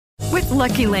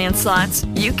Lucky Land Slots,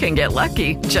 you can get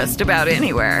lucky just about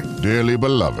anywhere. Dearly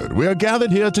beloved, we are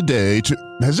gathered here today to...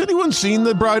 Has anyone seen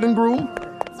the bride and groom?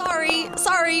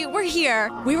 Sorry, we're here.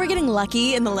 We were getting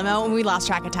lucky in the limo and we lost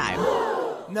track of time.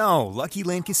 No, Lucky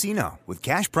Land Casino, with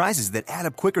cash prizes that add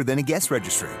up quicker than a guest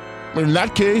registry. In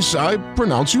that case, I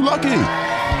pronounce you lucky.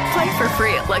 Play for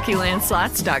free at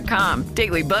LuckyLandSlots.com.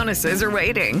 Daily bonuses are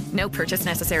waiting. No purchase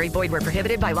necessary. Void where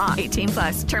prohibited by law.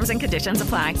 18+. Terms and conditions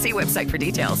apply. See website for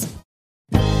details.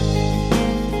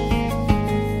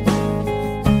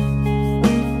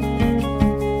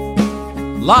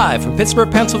 Live from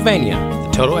Pittsburgh, Pennsylvania,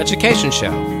 the Total Education Show,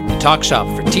 the talk shop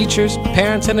for teachers,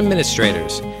 parents, and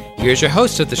administrators. Here's your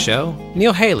host of the show,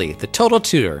 Neil Haley, the Total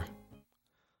Tutor.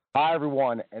 Hi,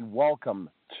 everyone, and welcome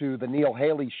to the Neil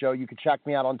Haley Show. You can check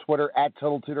me out on Twitter at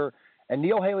Total Tutor and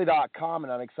neilhaley.com,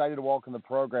 and I'm excited to welcome the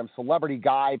program celebrity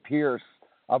Guy Pearce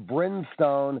of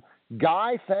Brimstone.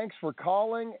 Guy, thanks for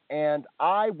calling, and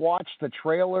I watched the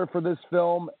trailer for this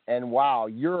film, and wow,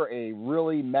 you're a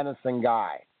really menacing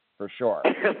guy, for sure,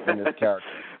 in this character.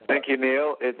 Thank you,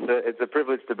 Neil. It's a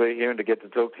privilege to be here and to get to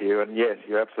talk to you. And yes,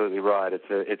 you're absolutely right.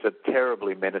 It's a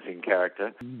terribly menacing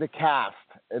character. The cast,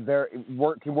 they're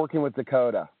working with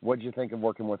Dakota. What did you think of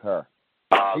working with her?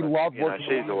 She loved working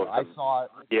with her. Awesome. I saw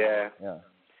it. Yeah.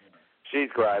 She's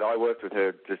great. I worked with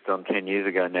her just on 10 years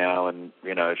ago now, and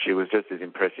she was just as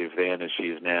impressive then as she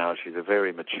is now. She's a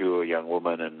very mature young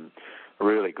woman and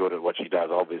really good at what she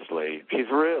does. Obviously, she's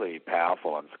really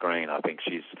powerful on screen. I think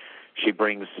she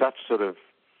brings such sort of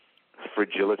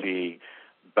fragility,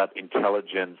 but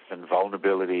intelligence and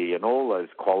vulnerability and all those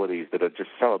qualities that are just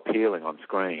so appealing on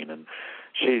screen. And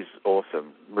she's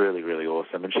awesome, really, really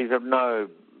awesome. And she's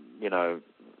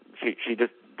she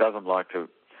just doesn't like to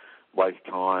waste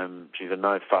time. She's a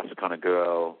no-fuss kind of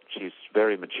girl. She's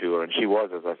very mature, and she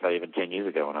was, as I say, even 10 years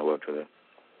ago when I worked with her.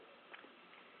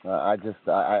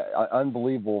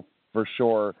 Unbelievable for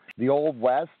sure. The Old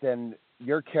West, and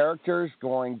your character's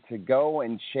going to go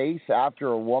and chase after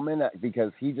a woman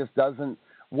because he just doesn't.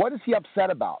 What is he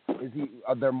upset about? Is he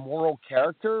their moral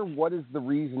character? What is the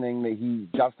reasoning that he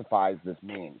justifies this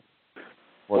mean?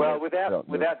 Well,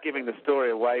 without giving the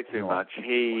story away too much,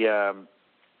 he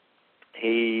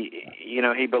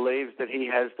believes that he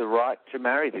has the right to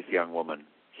marry this young woman,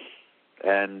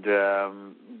 and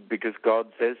because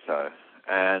God says so,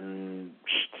 and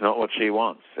it's not what she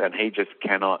wants, and he just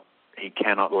cannot. He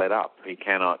cannot let up. He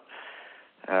cannot.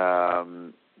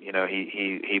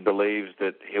 He believes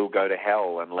that he'll go to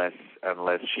hell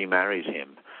unless she marries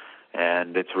him,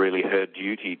 and it's really her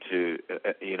duty to,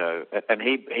 And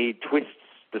he twists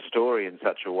the story in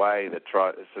such a way that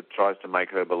tries to make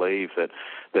her believe that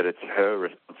it's her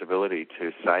responsibility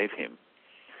to save him.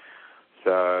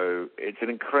 So it's an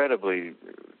incredibly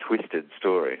twisted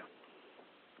story.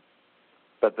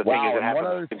 But the thing is, it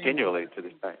happens continually to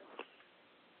this day.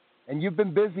 And you've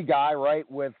been busy, Guy, right,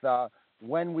 with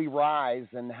When We Rise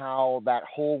and how that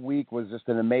whole week was just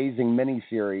an amazing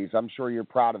miniseries. I'm sure you're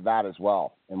proud of that as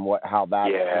well, and how that.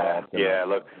 Yeah.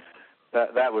 Look,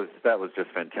 that was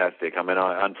just fantastic. I mean,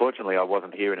 unfortunately, I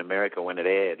wasn't here in America when it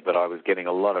aired, but I was getting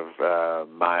a lot of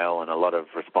mail and a lot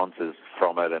of responses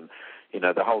from it, and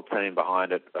the whole team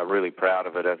behind it are really proud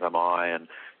of it, as am I. And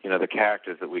the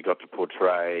characters that we got to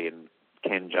portray, and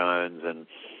Ken Jones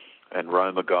and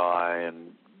Roma Guy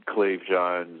and Cleve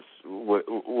Jones,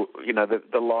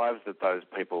 the lives that those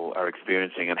people are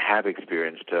experiencing and have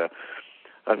experienced are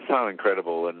so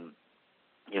incredible, and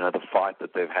the fight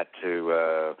that they've had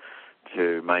to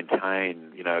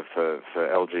maintain, for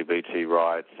LGBT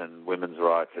rights and women's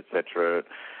rights, etc.,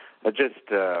 are just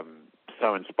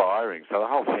so inspiring. So the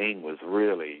whole thing was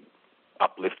really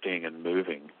uplifting and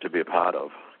moving to be a part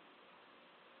of.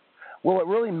 Well, it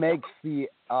really makes the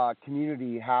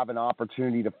community have an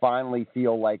opportunity to finally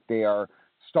feel like they are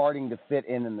starting to fit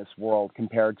in this world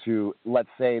compared to, let's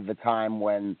say, the time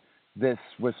when this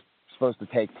was supposed to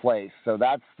take place. So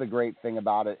that's the great thing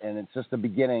about it, and it's just a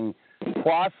beginning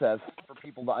process for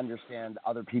people to understand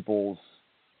other people's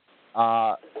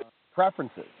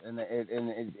preferences and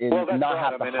not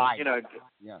have to hide.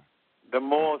 The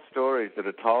more stories that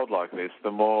are told like this,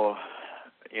 the more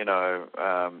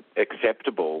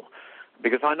acceptable.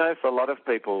 Because I know for a lot of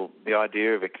people, the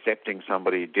idea of accepting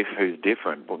somebody who's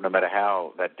different, no matter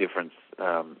how that difference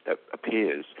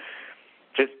appears,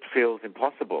 just feels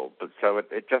impossible. But so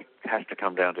it just has to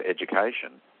come down to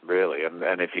education, really.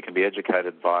 And if you can be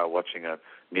educated via watching a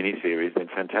miniseries, then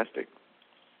fantastic.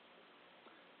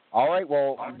 All right.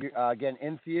 Well, again,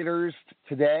 in theaters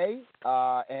today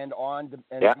and on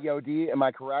VOD. Am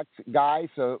I correct, Guy?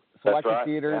 So selected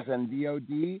theaters and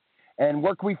VOD. And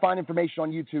where can we find information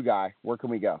on you too, Guy? Where can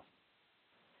we go?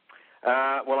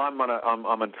 Well, I'm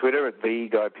on Twitter at the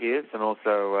Guy Pearce, and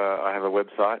also I have a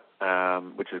website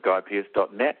which is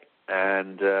guypearce.net,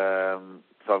 and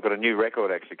so I've got a new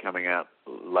record actually coming out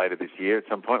later this year at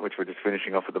some point, which we're just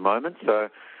finishing off at the moment. So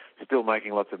still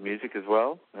making lots of music as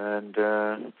well, and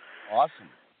awesome.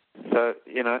 So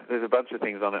there's a bunch of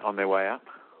things on their way up.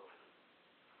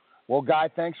 Well, Guy,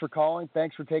 thanks for calling.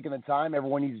 Thanks for taking the time.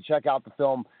 Everyone needs to check out the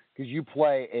film because you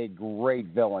play a great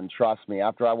villain. Trust me.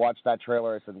 After I watched that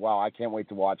trailer, I said, "Wow, I can't wait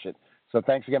to watch it." So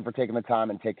thanks again for taking the time,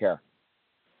 and take care.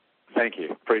 Thank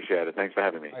you. Appreciate it. Thanks for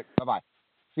having me. Right, bye-bye.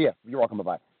 See ya. You're welcome.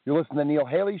 Bye-bye. You're listening to the Neil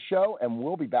Haley Show, and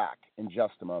we'll be back in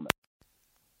just a moment.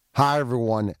 Hi,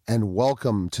 everyone, and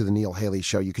welcome to the Neil Haley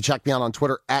Show. You can check me out on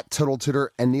Twitter at TotalTutor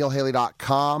and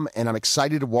NeilHaley.com, and I'm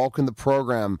excited to welcome the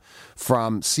program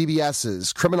from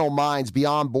CBS's Criminal Minds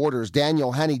Beyond Borders,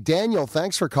 Daniel Henney. Daniel,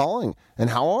 thanks for calling, and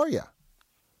how are you?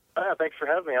 Thanks for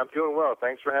having me. I'm doing well.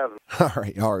 Thanks for having me.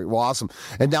 All right. Well, awesome.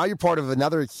 And now you're part of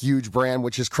another huge brand,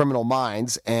 which is Criminal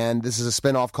Minds, and this is a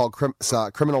spinoff called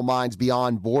Criminal Minds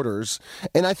Beyond Borders.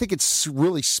 And I think it's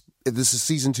really, this is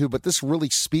season 2, but this really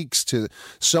speaks to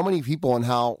so many people and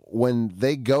how when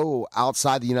they go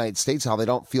outside the United States, how they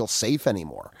don't feel safe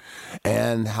anymore,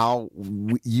 and how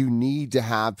you need to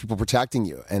have people protecting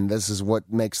you. And this is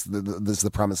what makes this is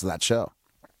the premise of that show.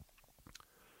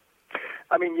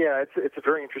 I mean, yeah, it's a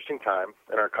very interesting time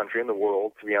in our country and the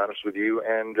world, to be honest with you,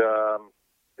 and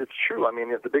it's true. I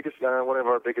mean, the biggest one of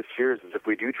our biggest fears is if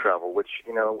we do travel, which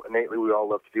innately we all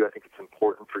love to do. I think it's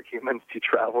important for humans to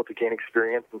travel, to gain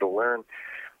experience, and to learn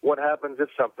what happens if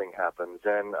something happens.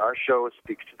 And our show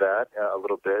speaks to that a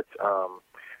little bit.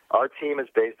 Our team is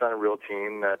based on a real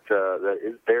team that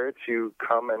is there to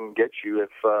come and get you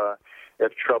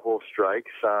if trouble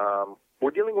strikes. We're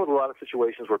dealing with a lot of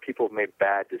situations where people have made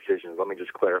bad decisions. Let me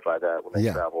just clarify that when they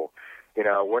travel.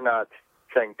 We're not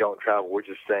saying don't travel. We're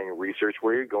just saying research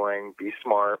where you're going, be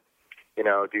smart,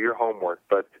 do your homework.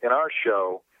 But in our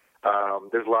show,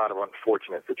 there's a lot of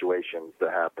unfortunate situations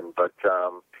that happen. But,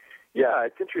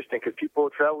 it's interesting because people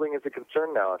traveling is a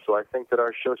concern now. So I think that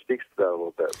our show speaks to that a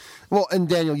little bit. Well, and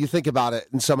Daniel, you think about it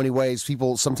in so many ways.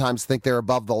 People sometimes think they're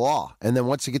above the law. And then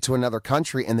once you get to another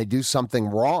country and they do something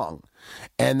wrong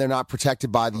and they're not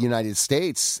protected by the United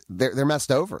States, they're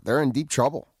messed over. They're in deep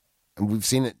trouble. And we've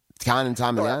seen it time and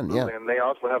time again. Yeah. And they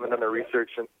also haven't done their research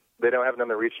in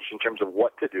terms of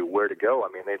what to do, where to go.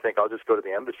 I mean, they think I'll just go to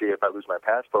the embassy if I lose my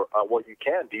passport. Well, you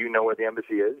can. Do you know where the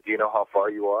embassy is? Do you know how far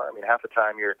you are? I mean, half the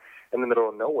time you're in the middle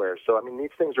of nowhere. So, I mean,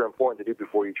 these things are important to do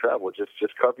before you travel. Just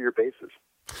cover your bases.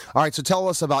 All right, so tell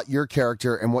us about your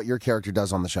character and what your character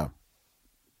does on the show.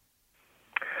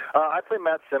 I play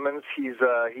Matt Simmons. He's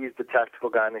the tactical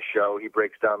guy in the show. He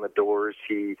breaks down the doors.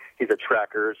 He's a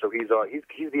tracker, so he's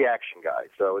the action guy.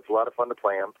 So it's a lot of fun to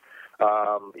play him.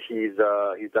 He's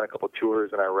done a couple of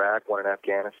tours in Iraq, one in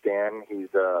Afghanistan.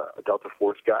 He's a Delta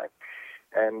Force guy.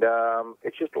 And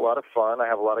it's just a lot of fun. I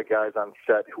have a lot of guys on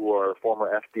set who are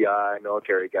former FBI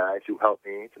military guys who help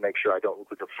me to make sure I don't look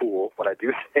like a fool when I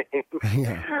do things.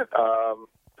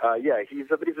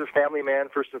 He's a family man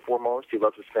first and foremost. He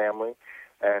loves his family.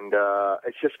 And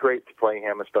it's just great to play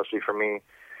him, especially for me.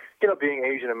 Being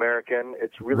Asian American,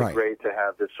 it's really great to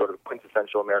have this sort of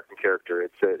quintessential American character.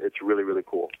 It's really, really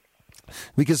cool.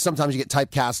 Because sometimes you get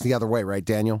typecast the other way, right,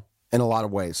 Daniel? In a lot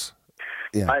of ways.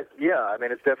 Yeah. I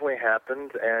mean, it's definitely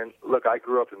happened. And look, I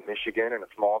grew up in Michigan in a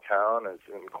small town,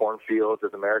 in cornfields,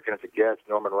 as American as it gets,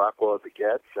 Norman Rockwell as it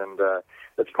gets, and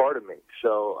that's part of me.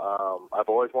 So I've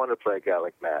always wanted to play a guy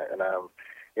like Matt. And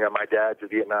my dad's a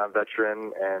Vietnam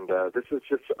veteran, and this is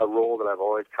just a role that I've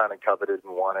always kind of coveted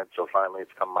and wanted. So finally,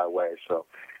 it's come my way. So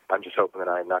I'm just hoping that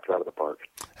I knock it out of the park.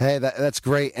 Hey, that's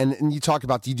great. And you talk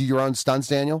about, do you do your own stunts,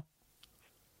 Daniel?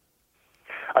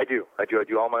 I do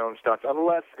all my own stunts,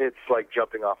 unless it's like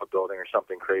jumping off a building or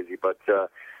something crazy. But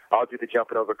I'll do the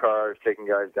jumping over cars, taking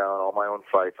guys down, all my own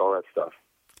fights, all that stuff.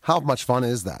 How much fun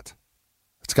is that?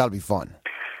 It's got to be fun.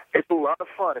 It's a lot of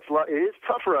fun. It is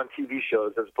tougher on TV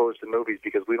shows as opposed to movies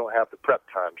because we don't have the prep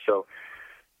time. So,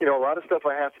 a lot of stuff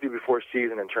I have to do before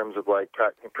season in terms of like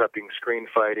prepping screen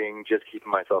fighting, just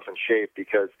keeping myself in shape,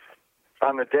 because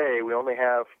on the day we only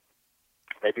have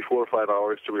maybe 4 or 5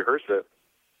 hours to rehearse it,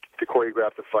 to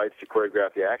choreograph the fights, to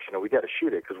choreograph the action, and we got to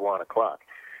shoot it because we're on a clock.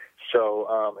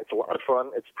 So it's a lot of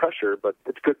fun. It's pressure, but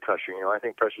it's good pressure. I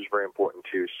think pressure is very important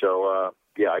too. So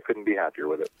I couldn't be happier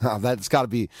with it. Oh, that's got to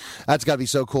be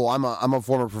so cool. I'm a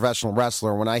former professional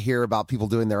wrestler. When I hear about people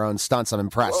doing their own stunts, I'm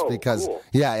impressed because cool.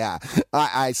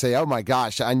 I say, oh my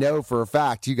gosh, I know for a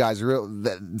fact you guys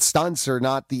stunts are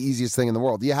not the easiest thing in the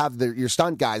world. You have your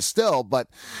stunt guys still, but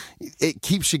it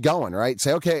keeps you going, right?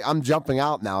 Say, okay, I'm jumping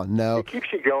out now. No, it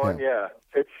keeps you going. Yeah.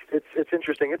 It's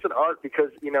interesting. It's an art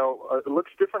because, it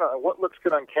looks different. What looks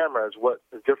good on camera is what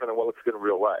is different than what looks good in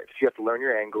real life. So you have to learn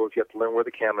your angles. You have to learn where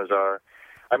the cameras are.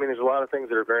 I mean, there's a lot of things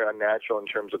that are very unnatural in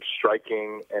terms of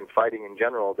striking and fighting in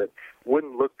general that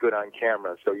wouldn't look good on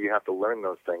camera. So you have to learn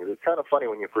those things. It's kind of funny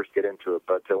when you first get into it,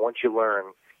 but once you learn,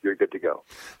 you're good to go.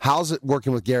 How's it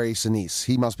working with Gary Sinise?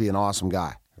 He must be an awesome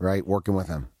guy, right, working with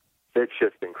him? It's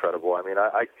just incredible. I mean,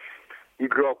 you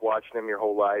grew up watching him your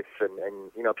whole life, and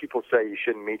people say you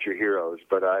shouldn't meet your heroes,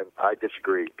 but I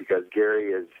disagree because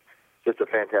Gary is just a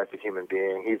fantastic human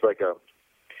being. He's like a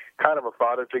kind of a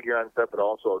father figure on set, but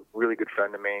also a really good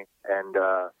friend to me. And,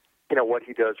 what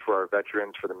he does for our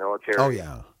veterans, for the military. Oh,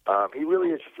 yeah. He really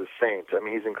is just a saint. I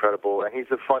mean, he's incredible, and he's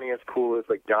the funniest, coolest,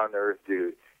 down-to-earth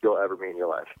dude you'll ever meet in your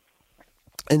life.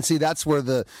 And see, that's where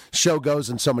the show goes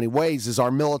in so many ways, is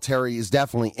our military is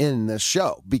definitely in this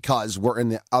show because we're in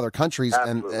the other countries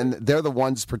and they're the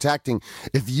ones protecting.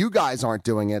 If you guys aren't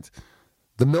doing it,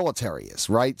 the military is,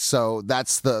 right? So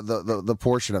that's the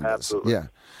portion of Absolutely. this. Yeah.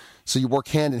 So you work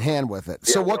hand in hand with it.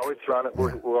 Yeah, so we're always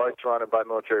surrounded by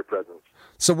military presence.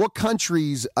 So what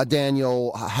countries,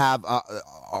 Daniel, have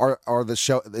are the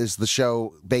show is the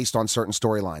show based on certain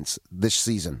storylines this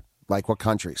season? Like what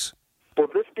countries? Well,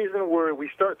 this season we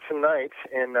start tonight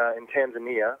in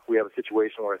Tanzania. We have a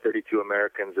situation where 32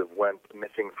 Americans have went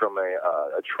missing from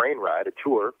a train ride, a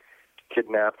tour,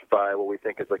 kidnapped by what we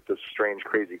think is like this strange,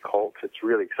 crazy cult. It's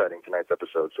really exciting, tonight's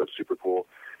episode, so it's super cool.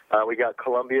 We got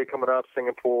Colombia coming up,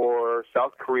 Singapore,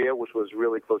 South Korea, which was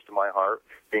really close to my heart,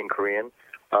 being Korean,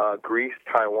 Greece,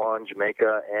 Taiwan,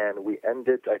 Jamaica, and we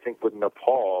ended, I think, with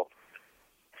Nepal,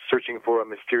 searching for a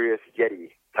mysterious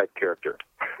Yeti-type character.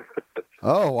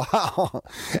 Oh, wow.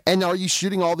 And are you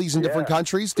shooting all these in different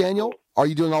countries, Daniel? Are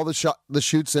you doing all the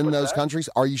shoots in those countries?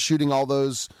 Are you shooting all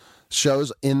those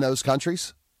shows in those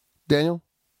countries, Daniel?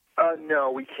 No,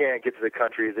 we can't get to the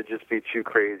countries. It'd just be too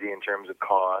crazy in terms of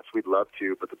cost. We'd love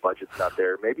to, but the budget's not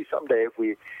there. Maybe someday if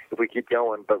we keep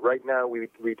going. But right now we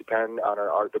depend on our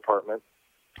art department.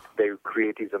 They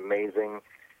create these amazing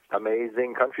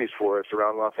countries for us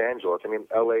around Los Angeles. I mean,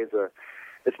 LA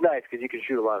it's nice because you can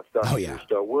shoot a lot of stuff. Oh, yeah.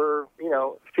 So we're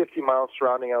 50 miles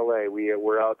surrounding LA.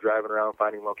 We're out driving around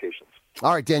finding locations.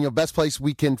 All right, Daniel, best place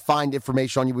we can find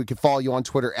information on you, we can follow you on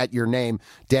Twitter at your name,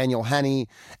 Daniel Henney.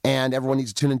 And everyone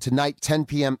needs to tune in tonight, 10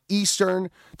 p.m. Eastern,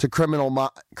 to Criminal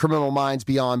Minds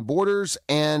Beyond Borders.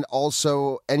 And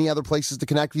also any other places to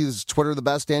connect with you. Is Twitter the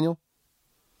best, Daniel?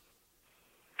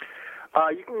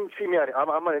 You can see me I'm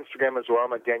on Instagram as well.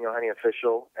 I'm at Daniel Henney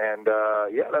Official. And,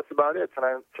 that's about it.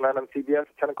 Tonight on CBS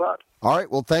at 10 o'clock. All right.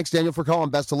 Well, thanks, Daniel, for calling.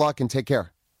 Best of luck and take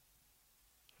care.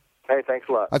 Hey, thanks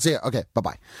a lot. That's it. Okay,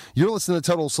 bye-bye. You're listening to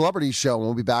Total Celebrity Show, and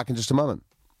we'll be back in just a moment.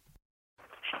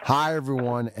 Hi,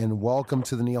 everyone, and welcome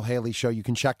to the Neil Haley Show. You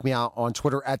can check me out on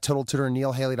Twitter at TotalTutor and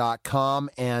NeilHaley.com,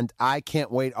 and I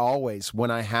can't wait always when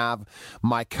I have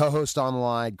my co-host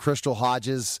online, Crystal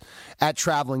Hodges, at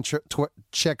Traveling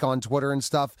Chick on Twitter and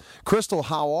stuff. Crystal,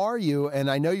 how are you? And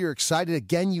I know you're excited.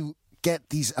 Again, you get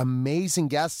these amazing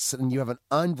guests, and you have an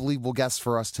unbelievable guest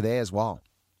for us today as well.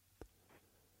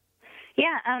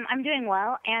 Yeah, I'm doing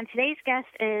well, and today's guest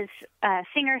is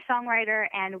singer, songwriter,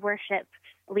 and worship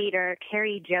leader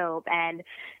Kari Jobe, and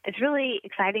it's really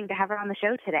exciting to have her on the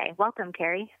show today. Welcome,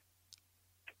 Kari.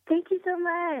 Thank you so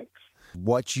much.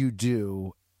 What you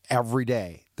do every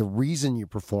day, the reason you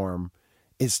perform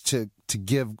is to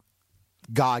give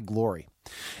God glory.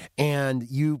 And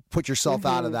you put yourself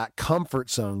out of that comfort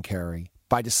zone, Kari,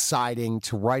 by deciding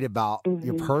to write about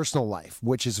your personal life,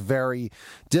 which is very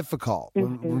difficult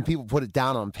when people put it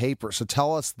down on paper. So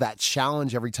tell us that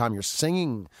challenge every time you're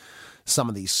singing some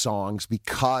of these songs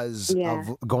because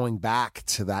of going back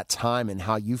to that time and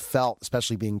how you felt,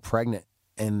 especially being pregnant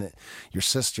and your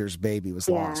sister's baby was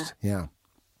lost. Yeah.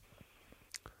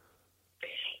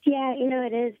 Yeah,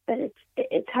 it is, but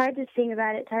it's hard to sing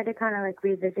about it. It's hard to kind of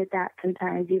revisit that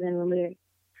sometimes, even when we're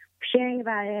sharing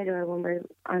about it or when we're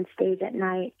on stage at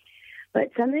night. But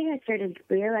something I started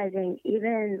realizing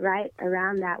even right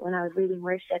around that when I was leading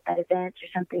worship at events or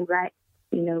something right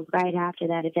after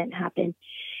that event happened,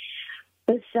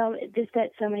 was just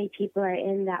that so many people are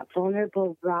in that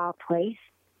vulnerable, raw place.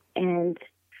 And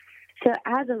so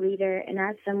as a leader and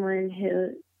as someone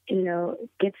who,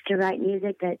 gets to write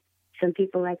music that some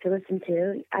people like to listen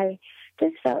to, I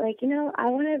just felt like, I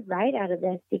want to write out of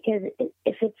this because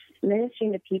if it's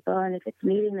ministering to people and if it's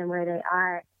meeting them where they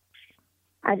are,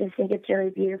 I just think it's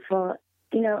really beautiful.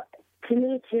 To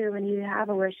me, too, when you have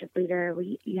a worship leader,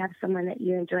 you have someone that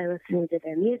you enjoy listening to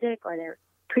their music or their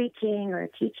preaching or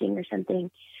teaching or something,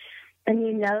 and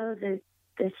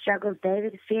the struggles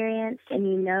they've experienced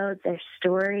and their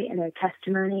story and their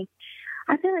testimony,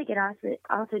 I feel like it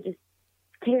also just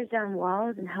tears down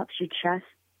walls and helps you trust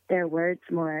their words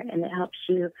more, and it helps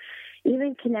you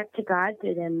even connect to God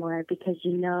through them more because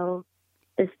you know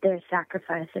it's their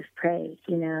sacrifice of praise,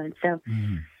 and so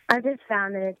I've just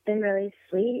found that it's been really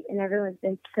sweet, and everyone's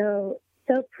been so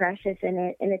precious in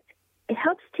it, and it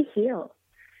helps to heal.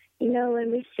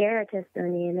 When we share a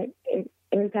testimony and it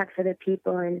impacts other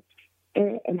people and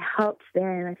helps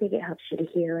them, I think it helps you to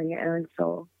heal in your own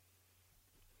soul.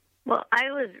 Well,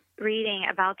 I was reading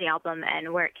about the album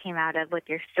and where it came out of with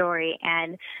your story,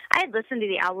 and I had listened to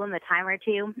the album a time or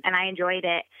two, and I enjoyed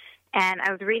it. And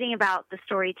I was reading about the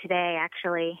story today,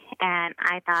 actually, and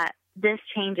I thought, this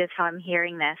changes how I'm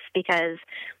hearing this, because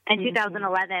in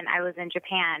 2011, I was in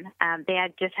Japan. They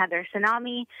had just had their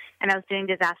tsunami, and I was doing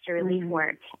disaster relief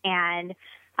work. And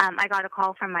I got a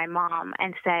call from my mom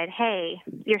and said, hey,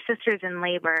 your sister's in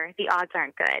labor. The odds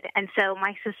aren't good. And so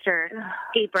my sister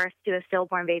gave birth to a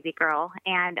stillborn baby girl.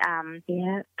 And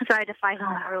so I had to fly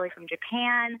home early from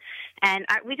Japan. And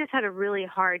we just had a really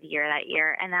hard year that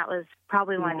year. And that was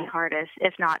probably one of the hardest,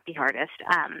 if not the hardest,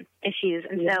 issues.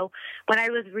 And so when I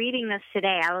was reading this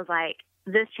today, I was like,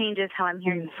 this changes how I'm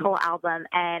hearing this whole album,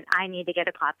 and I need to get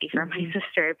a copy for my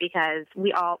sister because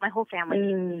my whole family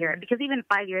needs to hear it. Because even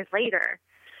 5 years later,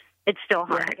 it's still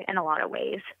hard in a lot of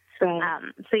ways. Right.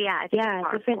 So I think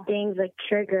it's different things like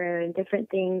trigger and different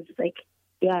things like,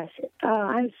 yes. Oh,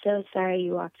 I'm so sorry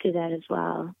you walked through that as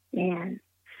well, man.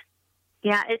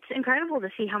 Yeah, it's incredible to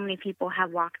see how many people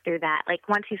have walked through that. Like,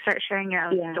 once you start sharing your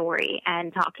own story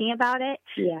and talking about it,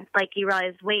 like, you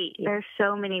realize, wait, there's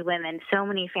so many women, so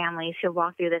many families who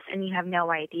walk through this, and you have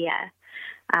no idea.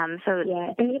 And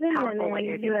even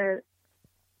women who are,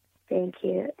 thank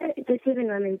you, just even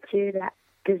women, too, that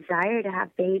desire to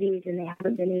have babies and they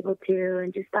haven't been able to,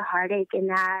 and just the heartache in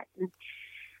that. And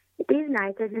these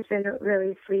nights have just been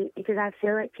really sweet because I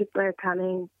feel like people are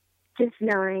coming just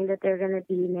knowing that they're going to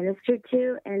be ministered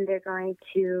to and they're going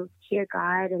to hear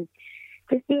God and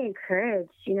just be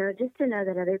encouraged, just to know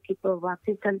that other people have walked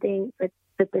through something, but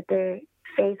that their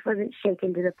faith wasn't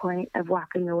shaken to the point of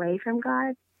walking away from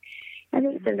God. I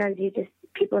think sometimes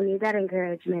people need that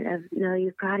encouragement of, no,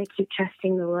 you've got to keep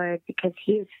trusting the Lord because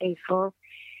He is faithful.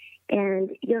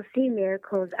 And you'll see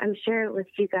miracles. I'm sure with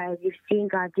you guys, you've seen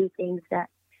God do things that,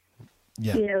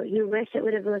 you wish it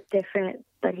would have looked different,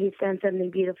 but He's done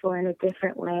something beautiful in a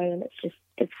different way. And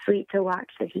it's sweet to watch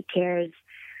that He cares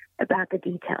about the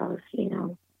details,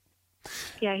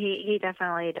 Yeah, he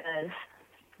definitely does.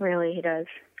 Really, He does.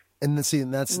 And that's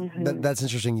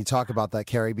interesting. You talk about that,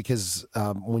 Kari, because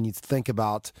when you think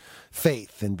about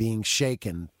faith and being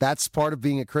shaken, that's part of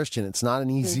being a Christian. It's not an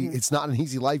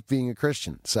easy life being a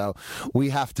Christian. So we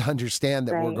have to understand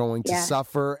that we're going to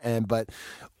suffer, but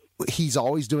He's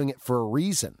always doing it for a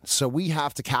reason. So we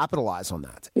have to capitalize on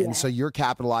that. And so you're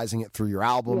capitalizing it through your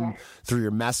album, through your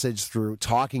message, through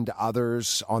talking to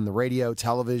others on the radio,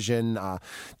 television,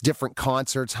 different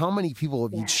concerts. How many people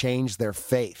have you changed their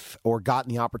faith or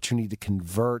gotten the opportunity to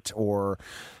convert or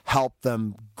help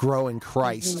them grow in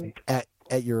Christ at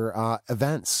your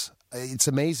events? It's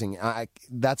amazing.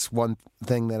 That's one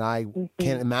thing that I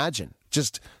can't imagine.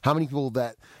 Just how many people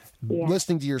that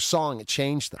listening to your song, it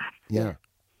changed them. Yeah.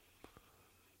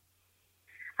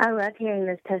 I love hearing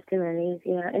those testimonies,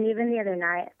 and even the other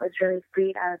night was really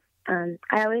sweet. I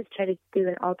always try to do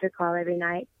an altar call every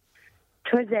night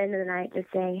towards the end of the night, just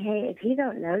saying, hey, if you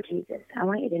don't know Jesus, I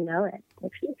want you to know it.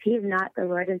 If He's not the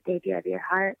Lord and Savior of your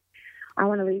heart, I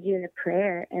want to lead you in a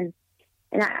prayer. And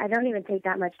I don't even take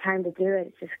that much time to do it.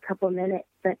 It's just a couple minutes.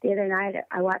 But the other night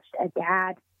I watched a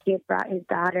dad. He had brought his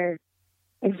daughter,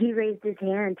 and he raised his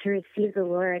hand to receive the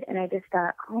Lord. And I just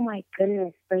thought, oh, my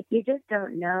goodness, like, you just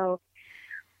don't know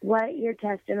what your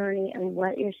testimony and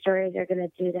what your stories are going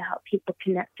to do to help people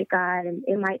connect to God. And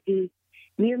you might be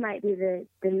the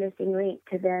missing link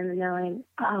to them knowing,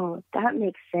 oh, that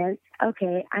makes sense.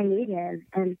 Okay, I need Him.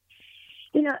 And,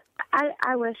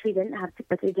 I wish we didn't have to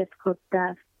go through difficult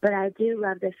stuff, but I do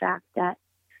love the fact that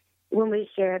when we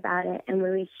share about it and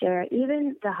when we share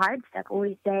even the hard stuff, when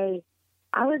we say,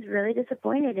 I was really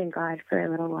disappointed in God for a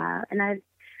little while, and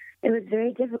it was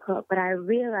very difficult, but I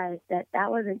realized that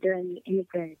wasn't doing me any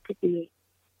good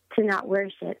to not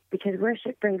worship, because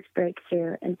worship brings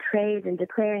breakthrough, and praise and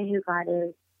declaring who God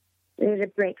is. There's a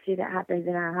breakthrough that happens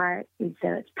in our heart, and so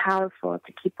it's powerful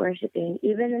to keep worshiping,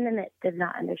 even in the midst of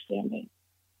not understanding.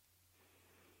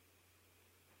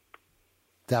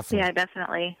 Definitely. Yeah,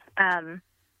 definitely.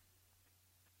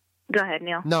 Go ahead,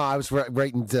 Neil. No, I was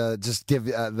waiting to just give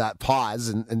that pause,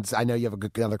 and I know you have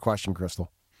another question,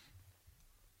 Crystal.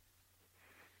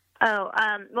 Well,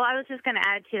 I was just going to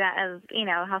add to that of,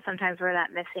 how sometimes we're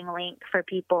that missing link for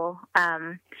people.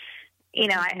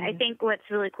 I think what's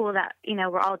really cool that,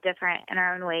 we're all different in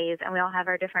our own ways and we all have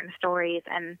our different stories,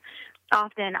 and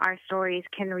often our stories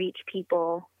can reach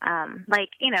people.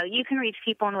 You can reach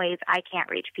people in ways I can't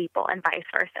reach people, and vice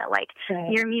versa. Like,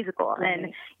 you're musical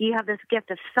and you have this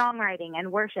gift of songwriting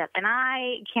and worship, and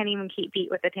I can't even keep beat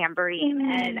with the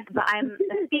tambourine, but I'm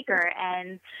a speaker,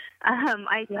 and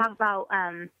I talk about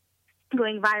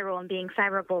going viral and being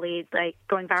cyberbullied, like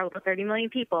going viral to 30 million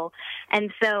people. And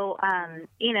so,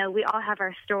 we all have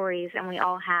our stories and we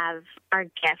all have our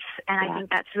gifts. And I think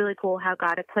that's really cool how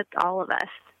God equipped all of us.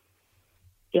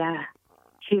 Yeah,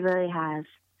 He really has.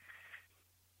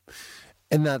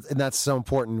 And that's so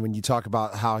important when you talk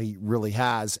about how He really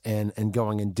has and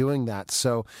going and doing that.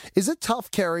 So is it tough,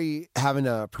 Kari, having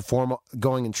to perform,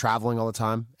 going and traveling all the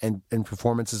time and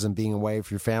performances and being away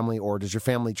from your family, or does your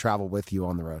family travel with you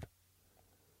on the road?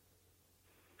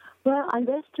 Well, on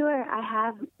this tour, I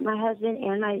have my husband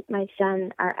and my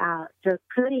son are out. So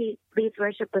Cody leads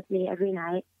worship with me every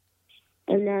night.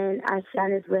 And then our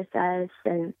son is with us.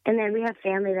 And then we have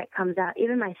family that comes out.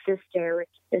 Even my sister, which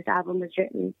this album was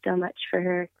written so much for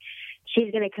her,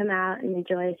 she's going to come out and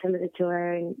enjoy some of the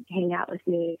tour and hang out with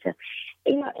me. So,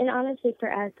 and honestly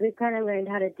for us, we've kind of learned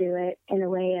how to do it in a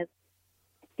way of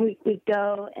we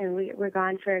go and we're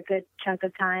gone for a good chunk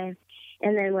of time.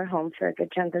 And then we're home for a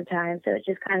good chunk of time. So it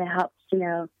just kind of helps to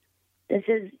know this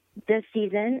is this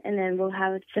season, and then we'll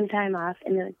have some time off.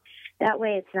 And then that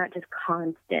way it's not just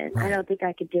constant. Right. I don't think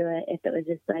I could do it if it was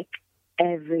just like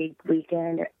every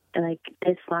weekend or like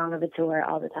this long of a tour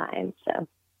all the time. So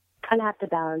kind of have to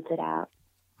balance it out.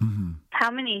 Mm-hmm.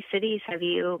 How many cities have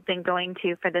you been going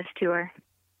to for this tour?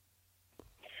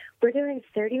 We're doing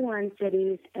 31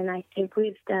 cities, and I think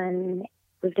we've done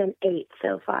 8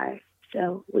 so far.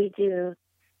 So we do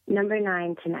number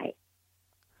 9 tonight.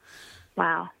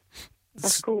 Wow.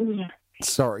 That's cool. Yeah.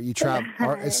 So are you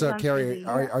Kari,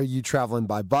 are you traveling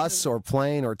by bus or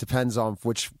plane, or it depends on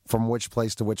from which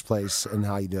place to which place and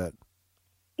how you do it?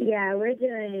 Yeah,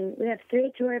 we have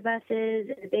 3 tour buses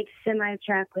and a big semi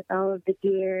truck with all of the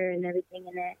gear and everything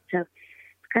in it. So it's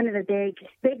kind of a big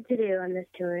to do on this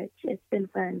tour. It's been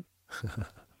fun.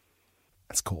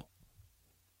 That's cool.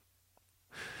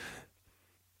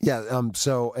 Yeah.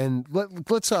 So, and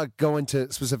let's go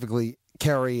into specifically,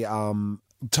 Kari,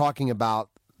 talking about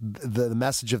the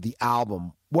message of the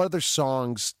album. What other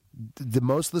songs?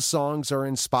 Most of the songs are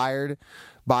inspired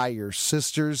by your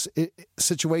sister's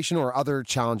situation or other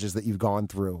challenges that you've gone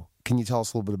through. Can you tell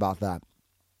us a little bit about that?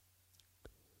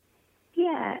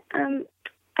 Yeah.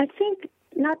 I think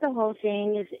not the whole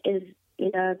thing is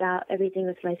about everything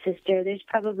with my sister. There's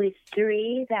probably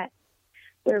 3 that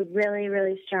were really,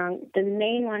 really strong. The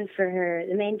main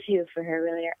 2 for her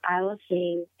really are I Will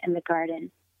Sing and The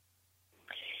Garden.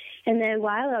 And then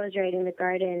while I was writing The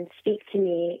Garden, Speak to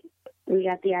Me, we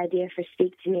got the idea for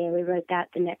Speak to Me, and we wrote that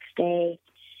the next day,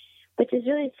 which is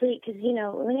really sweet because, when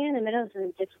you're in the middle of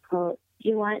something difficult,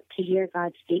 you want to hear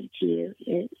God speak to you.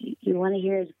 You want to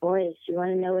hear His voice. You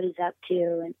want to know what He's up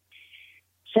to. And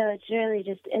so it's really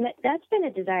just, and that's been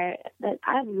a desire that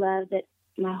I've loved that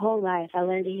my whole life. I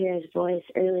learned to hear His voice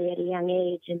early at a young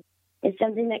age, and it's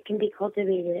something that can be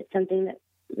cultivated. It's something that,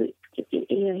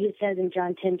 He says in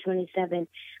John 10:27,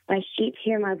 my sheep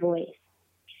hear my voice.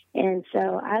 And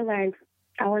so I learned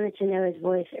I wanted to know His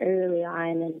voice early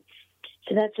on, and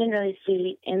so that's been really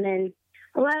sweet. And then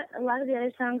a lot of the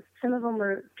other songs, some of them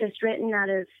were just written out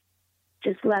of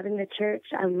just loving the church.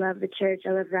 I love the church.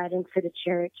 I love writing for the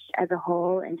church as a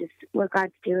whole, and just what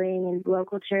God's doing in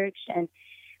local church and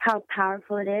how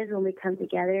powerful it is when we come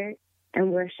together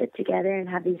and worship together and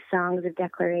have these songs of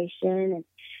declaration. And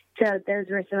so those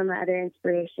were some of my other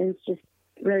inspirations, just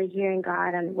really hearing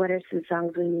God on what are some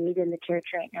songs we need in the church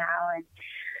right now.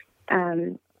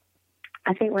 And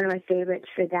I think one of my favorites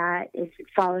for that is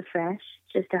Fall Afresh,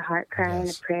 just a heart cry and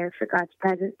a prayer for God's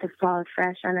presence to fall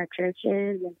afresh on our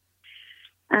churches.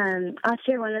 And I'll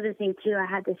share one other thing, too. I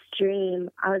had this dream.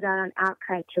 I was out on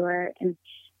Outcry Tour, and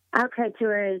Outcry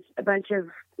Tour is a bunch of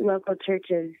local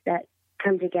churches that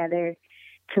come together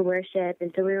to worship.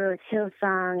 And so we were with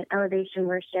Hillsong, Elevation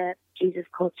Worship, Jesus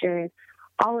Culture.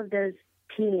 All of those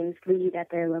teams lead at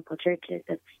their local churches.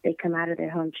 They come out of their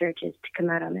home churches to come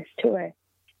out on this tour.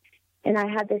 And I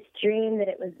had this dream that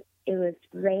it was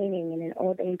raining in an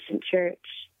old ancient church.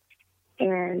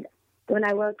 And when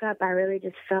I woke up, I really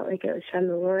just felt like it was from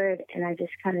the Lord, and I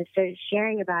just kind of started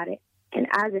sharing about it. And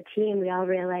as a team, we all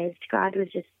realized God was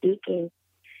just speaking,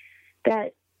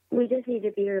 that we just need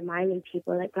to be reminding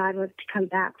people that God wants to come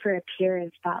back for a pure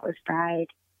and spotless bride.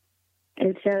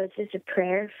 And so it's just a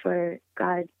prayer for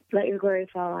God, Let Your Glory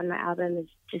Fall on my album is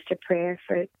just a prayer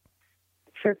for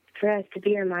us to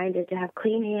be reminded to have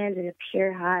clean hands and a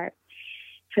pure heart,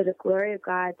 for the glory of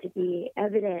God to be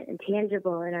evident and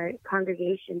tangible in our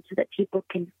congregation so that people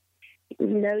can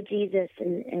know Jesus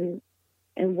and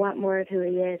want more of who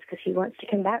he is, because he wants to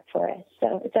come back for us.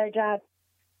 So it's our job,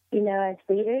 as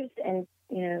leaders and,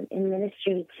 in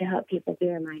ministry, to help people be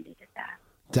reminded of that.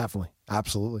 Definitely.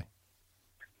 Absolutely.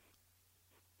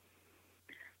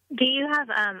 Do you have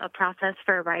a process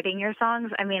for writing your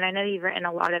songs? I mean, I know you've written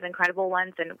a lot of incredible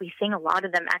ones, and we sing a lot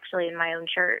of them actually in my own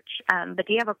church. But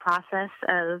do you have a process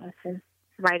of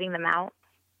writing them out?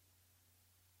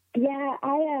 Yeah,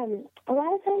 a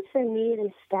lot of times for me,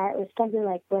 they start with something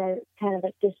like kind of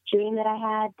like this dream that I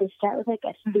had. They start with like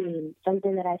a theme,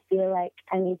 something that I feel like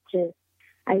I need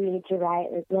to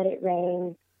write, like Let It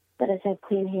Rain, Let Us Have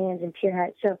Clean Hands and Pure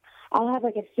Hearts. So I'll have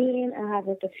like a theme, I'll have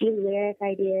like a few lyric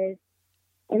ideas,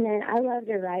 and then I love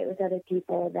to write with other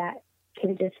people that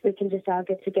we can just all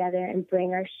get together and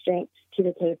bring our strengths to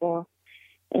the table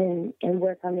and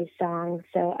work on these songs.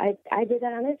 So I did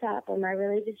that on this album. I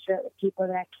really just wrote with people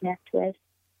that I connect with,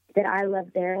 that I love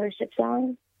their worship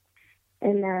songs,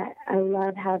 and that I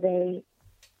love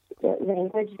what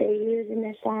language they use in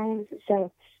their songs.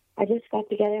 So I just got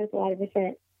together with a lot of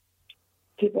different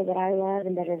people that I love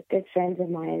and that are good friends of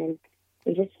mine, and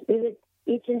we would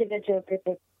each individual group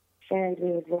of friends,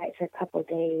 we would write for a couple of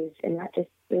days, and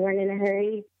we weren't in a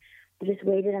hurry. We just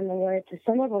waited on the Lord. So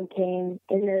some of them came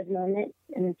in those moments,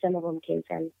 and then some of them came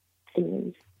from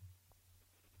themes.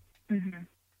 Mm-hmm.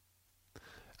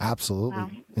 Absolutely. Wow.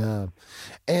 Yeah.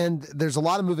 And there's a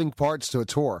lot of moving parts to a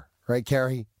tour, right,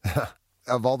 Kari?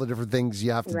 Of all the different things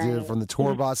you have to do, from the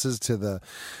tour buses to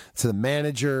the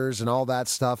managers and all that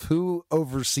stuff. Who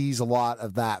oversees a lot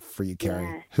of that for you, Kari?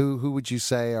 Yeah. Who would you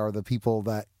say are the people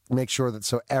that make sure that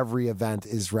so every event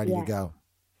is ready to go?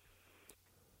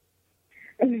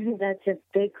 That's a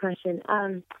big question.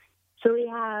 So we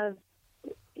have,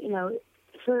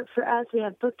 for us, we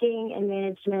have booking and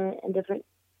management and different,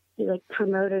 like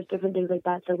promoters, different things like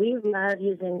that. So we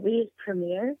use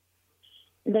Premiere.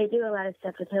 They do a lot of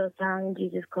stuff with Hillsong and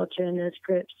Jesus Culture and those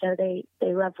groups. So they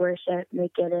love worship and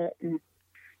they get it. And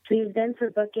so we use them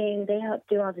for booking. They help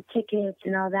do all the tickets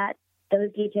and all that,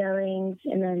 those detailings.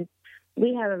 And then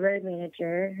we have a road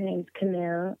manager. Her name's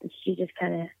Camille. And she just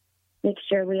kind of make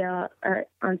sure we all are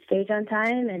on stage on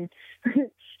time and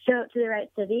show up to the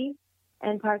right city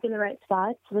and park in the right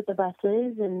spots with the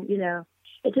buses. And,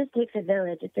 it just takes a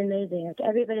village. It's amazing. Like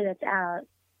everybody that's out,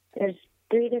 there's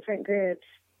 3 different groups,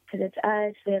 because it's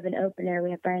us. We have an opener. We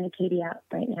have Brian and Katie out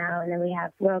right now. And then we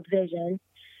have World Vision.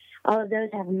 All of those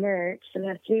have merch. So we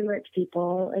have 3 merch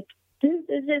people. Like,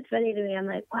 it's just funny to me. I'm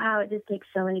like, wow, it just takes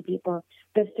so many people.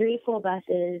 There's 3 full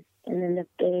buses and then the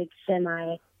big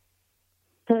semi.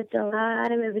 So it's a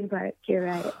lot of moving parts. You're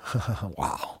right.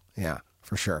 Wow. Yeah,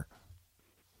 for sure.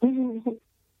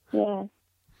 Yeah.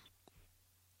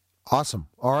 Awesome.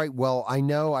 All right. Well,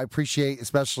 I appreciate,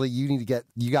 especially you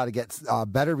got to get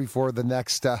better before the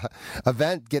next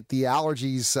event, get the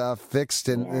allergies fixed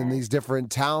in these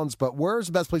different towns. But where's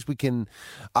the best place we can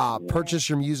purchase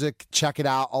your music, check it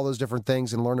out, all those different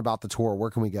things, and learn about the tour? Where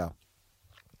can we go?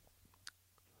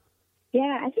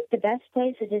 Yeah, I think the best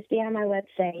place would just be on my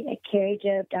website at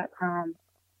karijobe.com.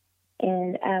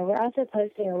 And we're also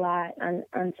posting a lot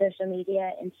on social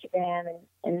media, Instagram,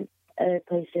 and other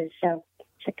places. So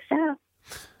check us out.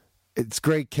 It's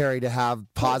great, Kari, to have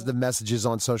positive messages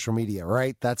on social media,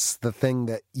 right? That's the thing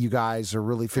that you guys are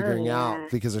really figuring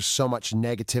out, because there's so much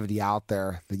negativity out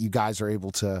there that you guys are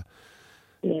able to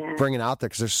bring it out there,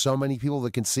 because there's so many people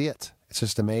that can see it. It's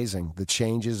just amazing, the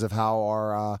changes of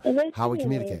how we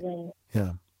communicate. Amazing.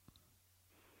 Yeah.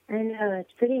 I know,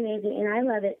 it's pretty amazing, and I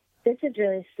love it. This is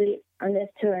really sweet on this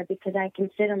tour, because I can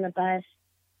sit on the bus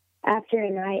after a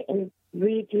night and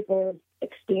read people's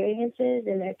experiences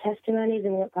and their testimonies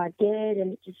and what God did,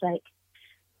 and it's like,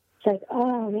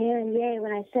 oh man, yay!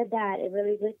 When I said that, it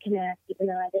really did connect, even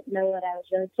though I didn't know what I was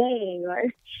really saying, or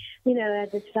I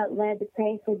just felt led to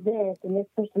pray for this, and this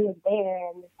person was there,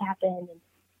 and this happened. And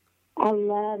I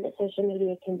love that social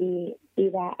media can be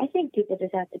that. I think people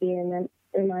just have to be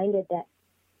reminded that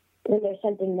when there's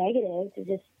something negative,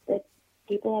 that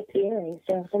people have feelings.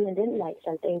 So if someone didn't like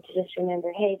something, to just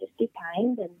remember, hey, just be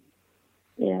kind, and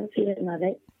if you didn't love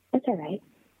it, that's all right.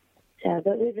 So,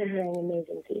 but we've been hearing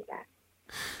amazing feedback.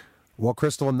 Well,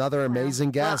 Crystal, another amazing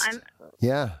guest.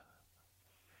 Yeah,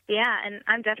 and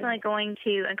I'm definitely going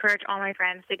to encourage all my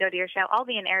friends to go to your show. I'll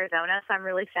be in Arizona, so I'm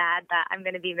really sad that I'm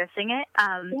going to be missing it.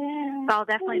 So I'll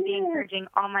definitely be encouraging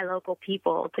all my local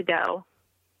people to go.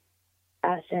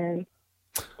 Awesome.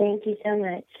 Thank you so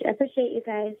much. I appreciate you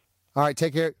guys. All right,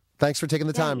 take care. Thanks for taking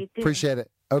the time. You too. Appreciate it.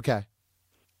 Okay.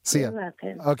 See ya. You're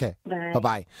welcome. Okay. Bye.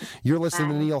 Bye-bye. You're listening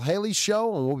to the Neil Haley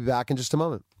Show, and we'll be back in just a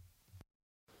moment.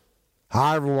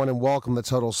 Hi, everyone, and welcome to the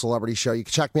Total Celebrity Show. You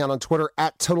can check me out on Twitter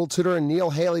at Total Tutor and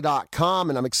NeilHaley.com,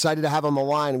 and I'm excited to have on the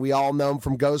line. We all know him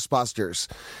from Ghostbusters,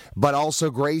 but also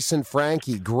Grace and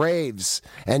Frankie, Graves,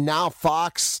 and now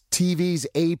Fox TV's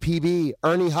APB,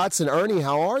 Ernie Hudson. Ernie,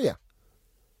 how are you?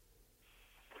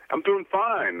 I'm doing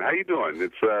fine. How you doing?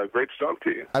 It's great to talk to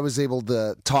you. I was able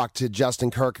to talk to Justin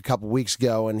Kirk a couple weeks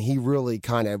ago, and he really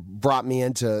kind of brought me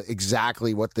into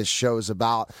exactly what this show is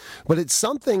about. But it's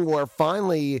something where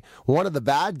finally one of the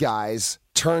bad guys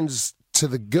turns to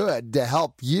the good to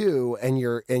help you and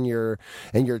your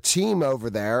team over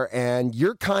there, and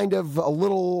you're kind of a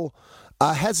little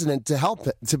hesitant to help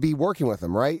to be working with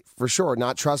him, right? For sure,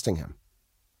 not trusting him.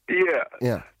 Yeah.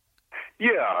 Yeah.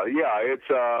 Yeah. It's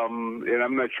and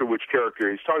I'm not sure which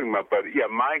character he's talking about, but yeah,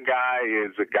 my guy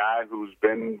is a guy who's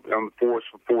been on the force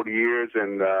for 40 years,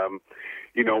 and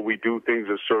we do things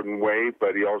a certain way,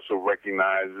 but he also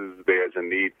recognizes there's a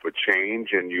need for change,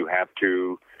 and you have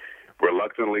to,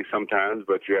 reluctantly sometimes,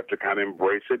 but you have to kind of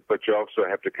embrace it, but you also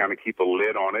have to kind of keep a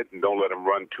lid on it and don't let him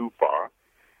run too far,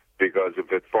 because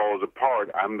if it falls apart,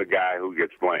 I'm the guy who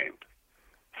gets blamed.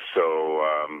 So.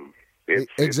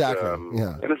 Exactly.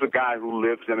 And it's a guy who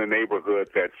lives in a neighborhood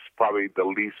that's probably the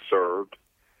least served,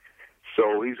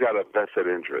 so he's got a vested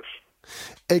interest.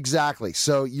 Exactly.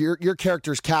 So your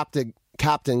character's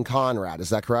Captain Conrad. Is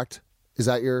that correct? Is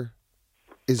that your?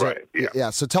 Right. Yeah.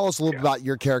 So tell us a little bit about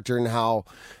your character and how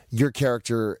your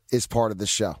character is part of the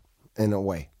show in a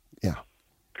way. Yeah.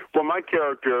 Well, my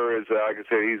character is, like I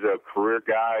said, he's a career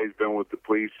guy. He's been with the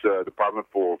police department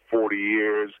for 40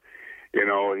 years.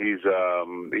 He's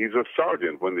a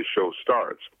sergeant when the show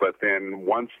starts. But then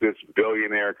once this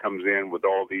billionaire comes in with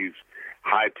all these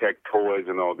high-tech toys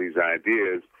and all these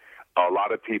ideas, a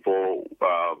lot of people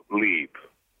leave.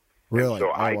 Really? And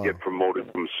so I get promoted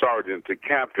from sergeant to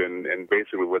captain, and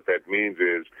basically what that means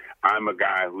is I'm a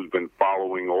guy who's been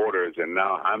following orders, and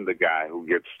now I'm the guy who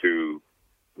gets to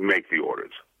make the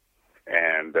orders.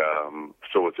 And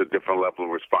so it's a different level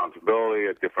of responsibility,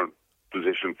 a different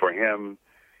position for him,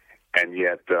 and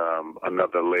yet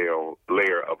another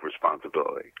layer of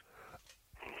responsibility.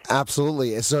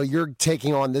 Absolutely. So you're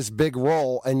taking on this big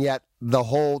role, and yet the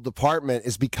whole department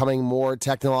is becoming more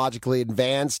technologically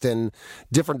advanced and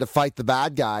different to fight the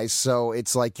bad guys. So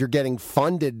it's like you're getting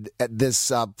funded at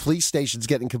this police station's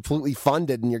getting completely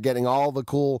funded, and you're getting all the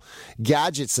cool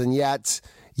gadgets, and yet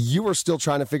you are still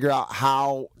trying to figure out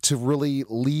how to really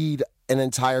lead an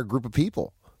entire group of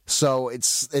people. So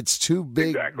it's two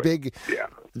big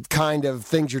kind of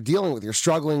things you're dealing with. You're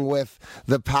struggling with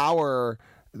the power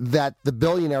that the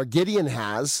billionaire Gideon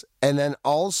has, and then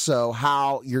also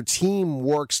how your team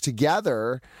works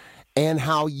together and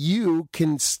how you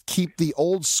can keep the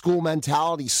old school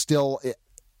mentality still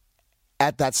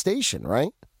at that station,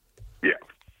 right? Yeah.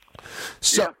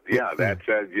 So, that's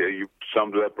you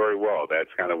summed it up very well.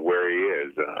 That's kind of where he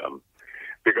is.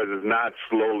 Because it's not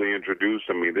slowly introduced.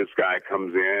 I mean, this guy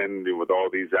comes in with all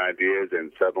these ideas,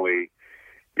 and suddenly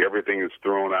everything is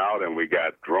thrown out, and we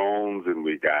got drones, and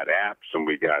we got apps, and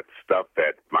we got stuff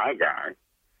that my guy,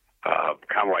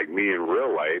 kind of like me in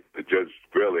real life, just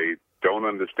really don't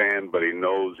understand, but he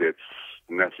knows it's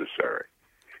necessary.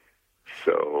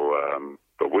 So,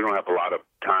 but we don't have a lot of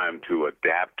time to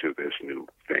adapt to this new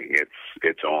thing.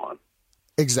 It's on.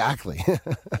 Exactly.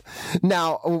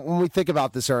 Now, when we think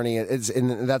about this, Ernie, it's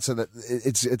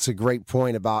a great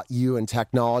point about you and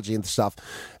technology and stuff.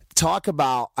 Talk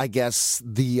about, I guess,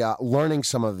 the learning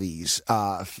some of these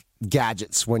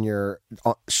gadgets when you're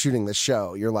shooting the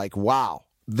show. You're like, wow,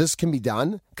 this can be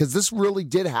done? Because this really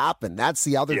did happen. That's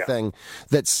the other thing,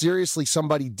 that seriously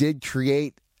somebody did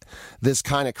create this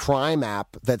kind of crime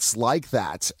app that's like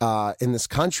that in this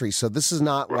country. So this is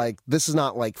not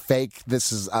like fake.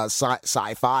 This is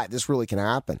sci-fi. This really can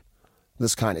happen.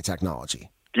 This kind of technology.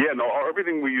 Yeah, no.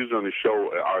 Everything we use on the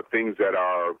show are things that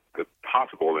are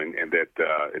possible and that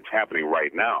it's happening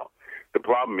right now. The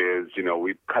problem is,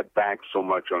 we've cut back so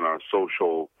much on our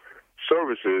social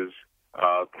services,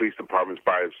 police departments,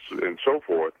 fires, and so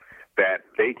forth, that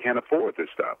they can't afford this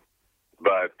stuff.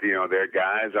 But, there are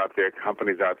guys out there,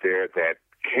 companies out there that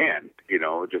can,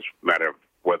 just a matter of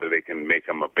whether they can make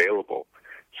them available.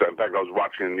 So, in fact, I was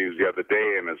watching the news the other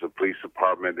day, and there's a police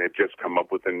department that just come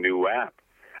up with a new app.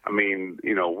 I mean,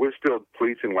 we're still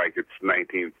policing like it's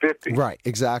 1950. Right,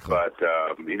 exactly. But,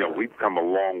 we've come a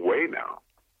long way now.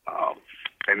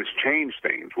 And it's changed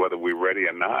things, whether we're ready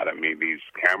or not. I mean, these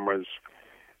cameras,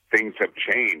 things have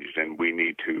changed, and we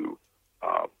need to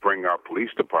bring our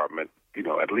police department,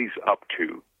 at least up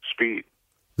to speed.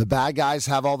 The bad guys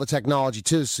have all the technology,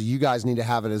 too, so you guys need to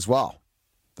have it as well.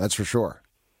 That's for sure.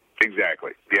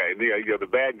 Exactly. Yeah, the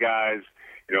bad guys,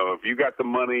 if you got the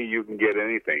money, you can get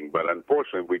anything. But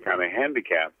unfortunately, we kind of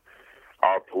handicap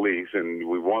our police, and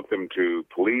we want them to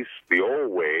police the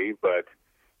old way, but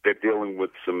they're dealing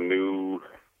with some new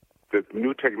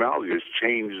technology has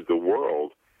changed the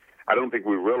world. I don't think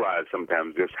we realize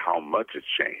sometimes just how much it's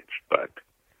changed, but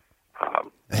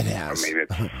it has. I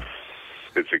mean,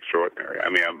 it's extraordinary. I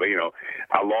mean,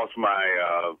 I lost my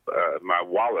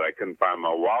wallet. I couldn't find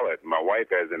my wallet. My wife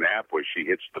has an app where she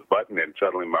hits the button and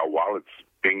suddenly my wallet's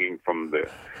pinging from the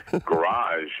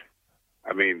garage.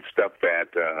 I mean, stuff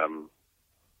that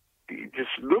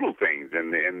just little things,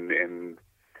 and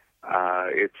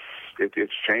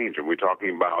it's changed. And we're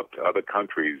talking about other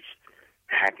countries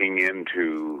hacking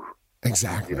into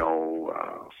exactly,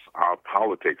 our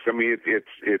politics. I mean,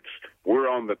 it's we're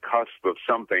on the cusp of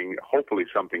something, hopefully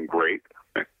something great.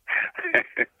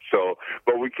 So,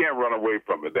 but we can't run away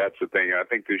from it. That's the thing. I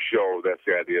think that's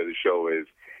the idea of the show is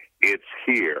it's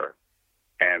here,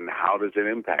 and how does it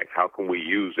impact? How can we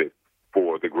use it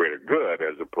for the greater good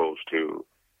as opposed to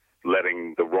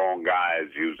letting the wrong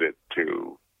guys use it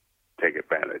to take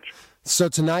advantage? So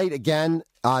tonight, again,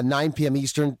 9 p.m.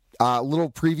 Eastern,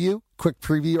 quick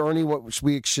preview, Ernie, what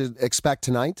we should expect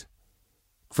tonight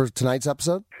for tonight's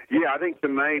episode? Yeah, I think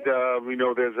tonight,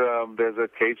 there's a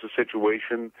case of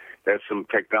situation. There's some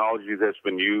technology that's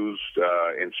been used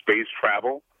in space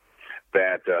travel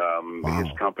that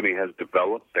his company has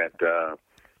developed that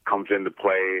comes into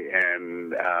play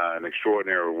in an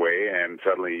extraordinary way, and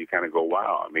suddenly you kind of go,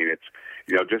 wow. I mean, it's,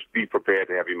 just be prepared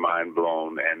to have your mind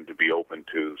blown and to be open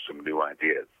to some new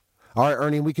ideas. All right,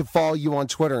 Ernie, we can follow you on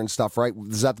Twitter and stuff, right?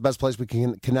 Is that the best place we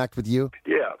can connect with you?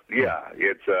 Yeah.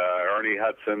 It's Ernie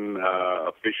Hudson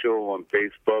official on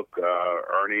Facebook,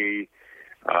 Ernie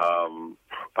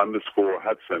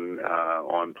 _Hudson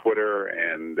on Twitter,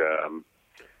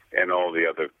 and all the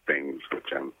other things,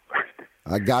 which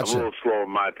I got you. I'm a little slow on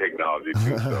my technology,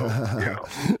 too, so,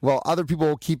 Well, other people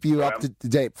will keep you up to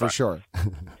date, for sure.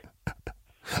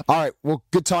 All right, well,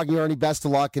 good talking to you, Ernie. Best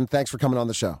of luck, and thanks for coming on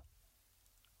the show.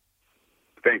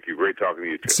 Thank you. Great talking to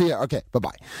you, too. See ya. Okay,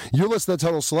 bye-bye. You're listening to the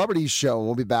Total Celebrities Show, and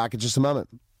we'll be back in just a moment.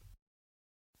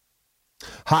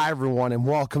 Hi, everyone, and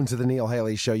welcome to the Neil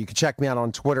Haley Show. You can check me out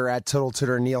on Twitter at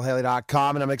TotalTutor and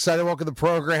NeilHaley.com, and I'm excited to welcome to the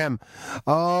program.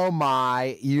 Oh,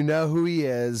 my, you know who he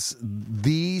is,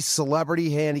 the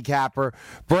celebrity handicapper,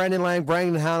 Brandon Lang.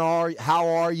 Brandon, how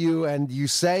are you? And you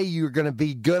say you're going to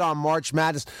be good on March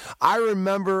Madness. I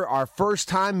remember our first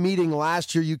time meeting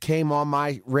last year. You came on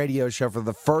my radio show for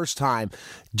the first time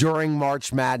during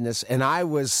March Madness, and I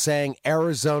was saying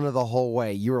Arizona the whole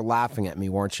way. You were laughing at me,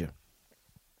 weren't you?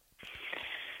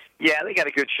 Yeah, they got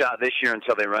a good shot this year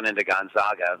until they run into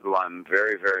Gonzaga, who I'm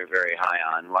very, very, very high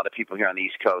on. A lot of people here on the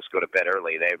East Coast go to bed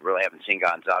early. They really haven't seen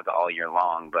Gonzaga all year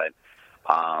long, but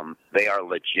they are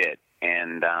legit.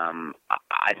 And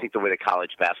I think the way the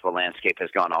college basketball landscape has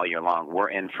gone all year long,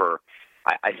 we're in for,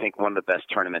 I think, one of the best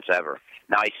tournaments ever.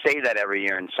 Now, I say that every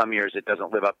year, and some years it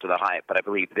doesn't live up to the hype, but I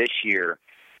believe this year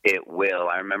it will.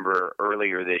 I remember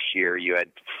earlier this year you had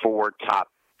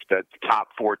the top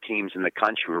four teams in the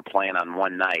country were playing on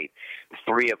one night.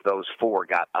 3 of those 4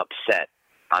 got upset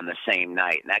on the same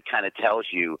night, and that kind of tells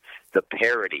you the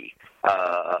parity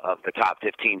of the top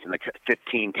 15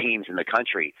 teams in the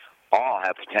country. All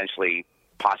have potentially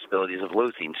possibilities of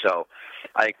losing. So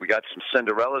I think we got some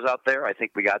Cinderellas out there. I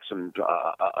think we got some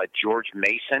a George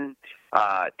Mason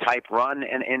type run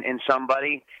in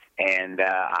somebody. And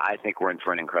I think we're in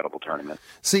for an incredible tournament.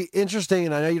 See, interesting,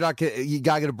 and I know you got to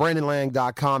go to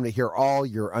BrandonLang.com to hear all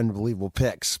your unbelievable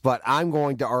picks, but I'm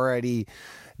going to already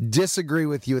disagree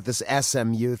with you with this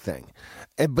SMU thing,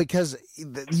 because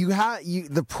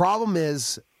the problem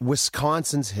is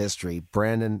Wisconsin's history,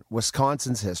 Brandon.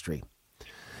 Wisconsin's history.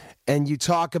 And you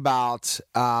talk about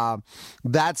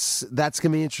that's going to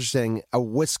be interesting. A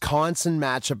Wisconsin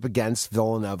matchup against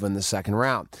Villanova in the second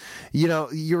round. We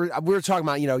were talking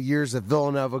about years that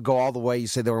Villanova go all the way. You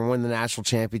say they were winning the national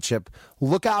championship.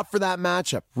 Look out for that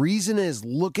matchup. Reason is,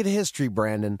 look at history,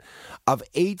 Brandon, of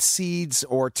 8 seeds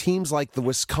or teams like the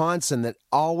Wisconsin that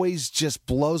always just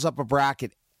blows up a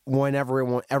bracket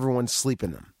whenever everyone's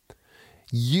sleeping them.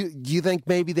 Do you think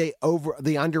maybe they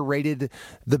underrated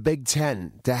the Big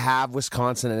Ten to have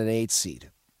Wisconsin at an 8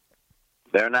 seed?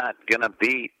 They're not going to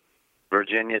beat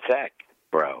Virginia Tech,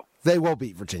 bro. They will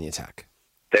beat Virginia Tech.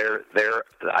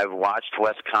 I've watched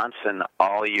Wisconsin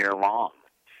all year long.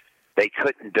 They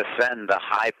couldn't defend the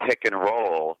high pick and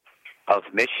roll of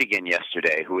Michigan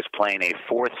yesterday, who was playing a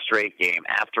fourth straight game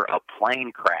after a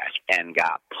plane crash and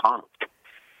got punked,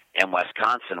 and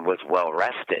Wisconsin was well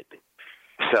rested.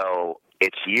 So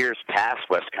it's years past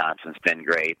Wisconsin's been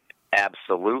great,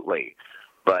 absolutely,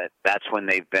 but that's when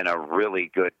they've been a really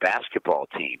good basketball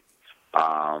team.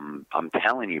 I'm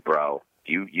telling you, bro,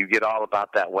 you get all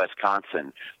about that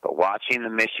Wisconsin, but watching the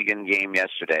Michigan game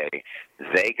yesterday,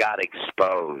 they got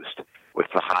exposed with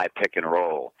the high pick and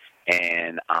roll.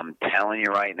 And I'm telling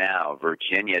you right now,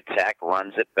 Virginia Tech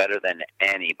runs it better than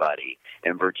anybody,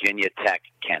 and Virginia Tech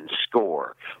can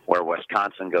score, where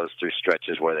Wisconsin goes through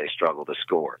stretches where they struggle to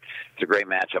score. It's a great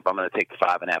matchup. I'm going to take the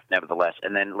 5.5 nevertheless.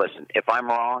 And then, listen, if I'm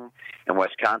wrong and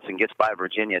Wisconsin gets by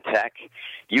Virginia Tech,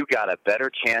 you got a better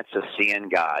chance of seeing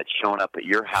God showing up at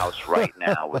your house right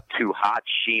now with two hot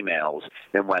she-males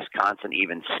than Wisconsin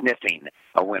even sniffing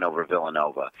a win over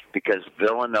Villanova, because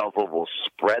Villanova will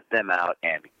spread them out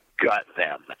and gut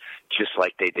them, just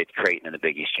like they did Creighton in the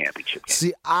Big East Championship game.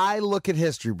 See, I look at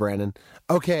history, Brandon.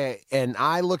 Okay, and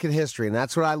I look at history, and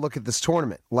that's what I look at this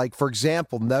tournament. Like, for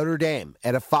example, Notre Dame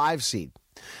at a 5 seed.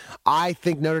 I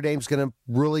think Notre Dame's going to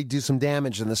really do some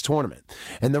damage in this tournament.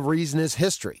 And the reason is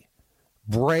history.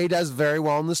 Bray does very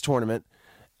well in this tournament,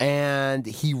 and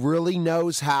he really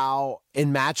knows how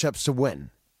in matchups to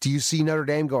win. Do you see Notre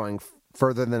Dame going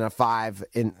further than a 5,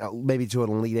 in maybe to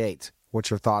an Elite 8? What's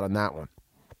your thought on that one?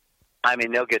 I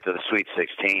mean, they'll get to the Sweet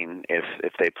 16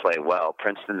 if they play well.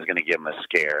 Princeton's going to give them a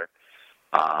scare.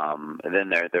 And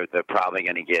then they're probably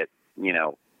going to get,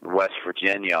 West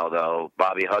Virginia, although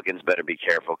Bobby Huggins better be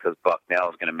careful because Bucknell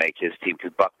is going to make his team,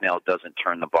 because Bucknell doesn't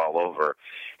turn the ball over,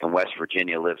 and West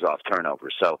Virginia lives off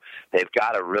turnovers. So they've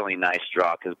got a really nice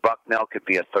draw, because Bucknell could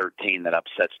be a 13 that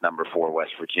upsets number 4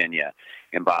 West Virginia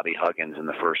and Bobby Huggins in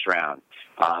the first round.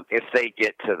 If they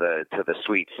get to the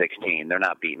Sweet 16, they're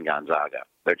not beating Gonzaga.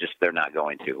 They're not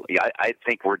going to. I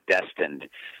think we're destined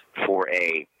for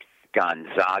a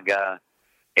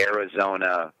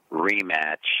Gonzaga-Arizona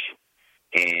rematch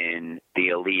in the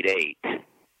Elite 8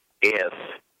 if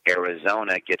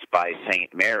Arizona gets by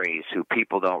St. Mary's, who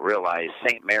people don't realize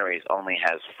St. Mary's only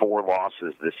has 4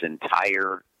 losses this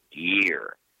entire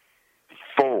year.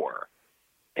 4.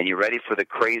 And you ready for the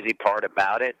crazy part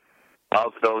about it?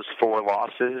 Of those 4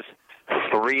 losses,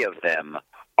 3 of them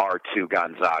are to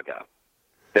Gonzaga.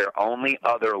 Their only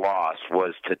other loss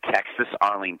was to Texas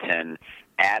Arlington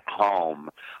at home.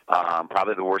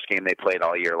 Probably the worst game they played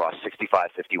all year. Lost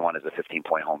 65-51 as a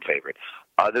 15-point home favorite.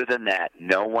 Other than that,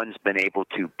 no one's been able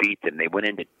to beat them. They went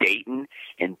into Dayton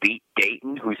and beat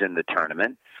Dayton, who's in the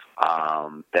tournament,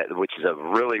 which is a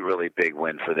really, really big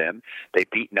win for them. They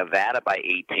beat Nevada by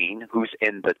 18, who's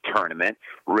in the tournament.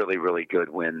 Really, really good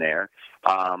win there.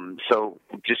 So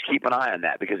just keep an eye on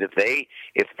that, because if they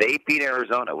beat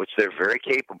Arizona, which they're very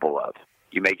capable of,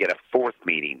 you may get a 4th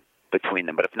meeting between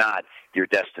them. But if not, you're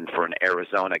destined for an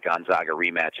Arizona-Gonzaga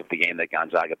rematch of the game that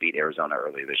Gonzaga beat Arizona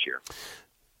earlier this year.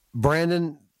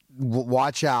 Brandon,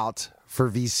 watch out for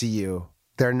VCU.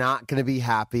 They're not going to be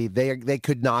happy. They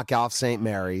could knock off St.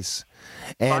 Mary's,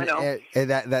 and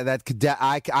that could.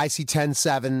 I see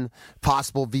 10-7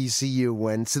 possible VCU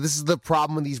win. So this is the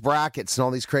problem with these brackets and all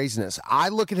these craziness. I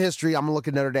look at history. I'm going to look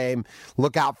at Notre Dame.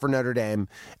 Look out for Notre Dame.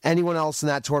 Anyone else in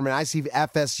that tournament? I see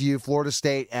FSU, Florida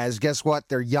State as, guess what?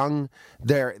 They're young.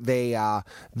 The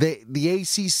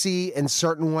ACC in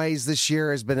certain ways this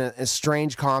year has been a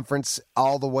strange conference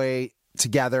all the way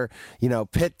together.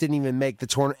 Pitt didn't even make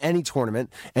any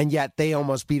tournament, and yet they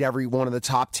almost beat every one of the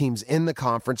top teams in the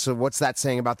conference. So what's that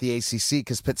saying about the ACC?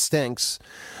 Because Pitt stinks.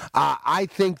 I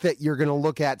think that you're going to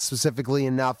look at specifically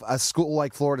enough. A school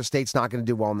like Florida State's not going to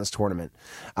do well in this tournament.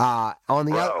 Go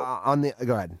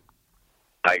ahead.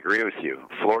 I agree with you.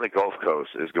 Florida Gulf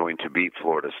Coast is going to beat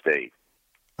Florida State.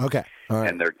 Okay, all right.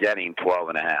 And they're getting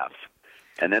 12.5,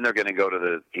 and then they're going to go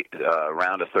to the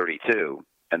round of 32,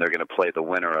 and they're going to play the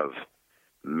winner of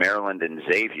Maryland and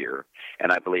Xavier,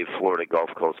 and I believe Florida Gulf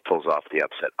Coast pulls off the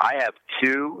upset. I have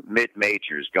 2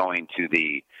 mid-majors going to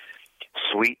the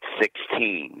Sweet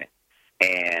 16,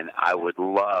 and I would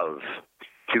love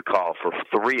to call for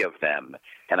 3 of them,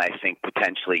 and I think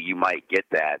potentially you might get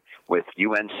that with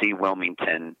UNC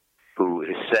Wilmington, who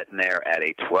is sitting there at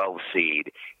a 12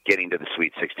 seed getting to the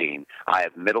Sweet 16. I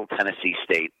have Middle Tennessee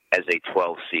State as a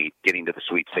 12 seed getting to the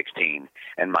Sweet 16.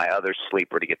 And my other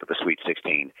sleeper to get to the Sweet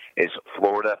 16 is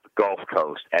Florida Gulf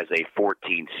Coast as a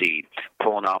 14 seed,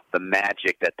 pulling off the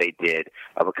magic that they did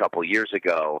of a couple years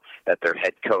ago, that their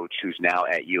head coach, who's now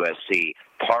at USC,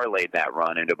 parlayed that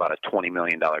run into about a $20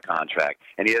 million contract.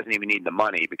 And he doesn't even need the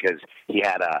money, because he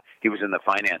was in the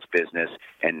finance business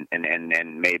and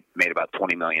made about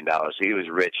 $20 million. So he was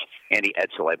rich. Andy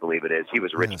Edsel, I believe it is. He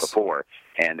was rich nights before.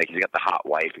 And he's got the hot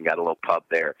wife and got a little pub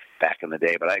there back in the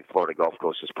day. But I think Florida Gulf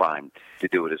Coast is primed to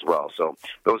do it as well. So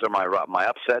those are my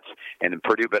upsets. And then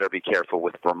Purdue better be careful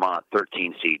with Vermont,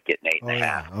 13 seed, getting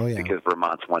 8.5. Because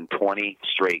Vermont's won 20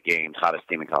 straight games, hottest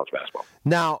team in college basketball.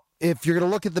 Now, if you're going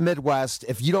to look at the Midwest,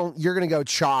 you're going to go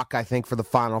chalk, I think, for the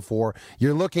Final Four.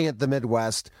 You're looking at the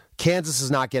Midwest. Kansas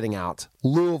is not getting out.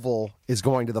 Louisville is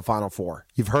going to the Final Four.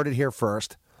 You've heard it here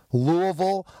first.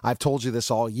 Louisville, I've told you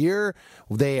this all year.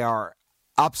 They are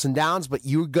ups and downs, but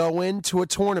you go into a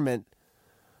tournament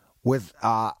with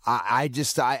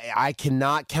I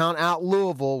cannot count out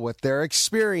Louisville with their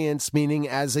experience, meaning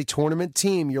as a tournament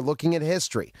team. You're looking at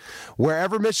history.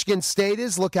 Wherever Michigan State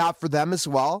is, look out for them as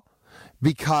well,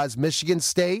 because Michigan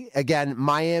State, again,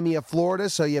 Miami of Florida,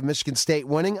 so you have Michigan State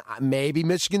winning. Maybe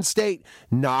Michigan State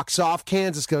knocks off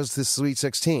Kansas, goes to the Sweet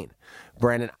 16.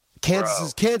 Brandon,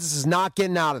 Kansas is not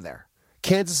getting out of there.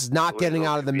 Kansas is not getting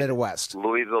out of the Midwest.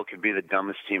 Louisville could be the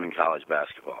dumbest team in college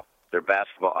basketball. Their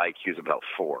basketball IQ is about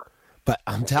 4. But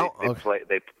I'm telling you,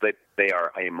 they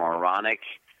are a moronic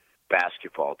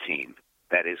basketball team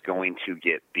that is going to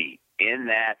get beat. In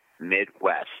that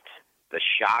Midwest, the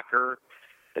shocker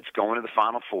that's going to the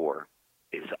Final Four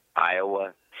is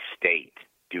Iowa State.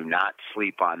 Do not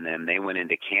sleep on them. They went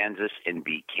into Kansas and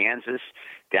beat Kansas.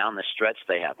 Down the stretch,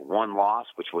 they have one loss,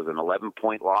 which was an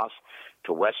 11-point loss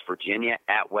to West Virginia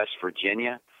at West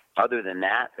Virginia. Other than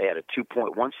that, they had a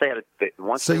 2-point.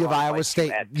 So you have Iowa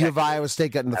State. You have Iowa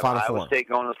State getting the Final Four. Iowa State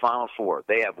going to the Final Four.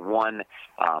 They have won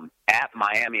at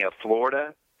Miami of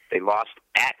Florida. They lost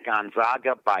at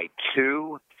Gonzaga by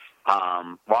 2.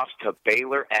 Lost to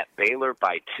Baylor at Baylor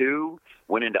by 2.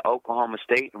 Went into Oklahoma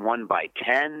State and won by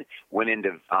 10. Went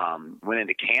into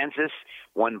Kansas,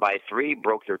 won by 3.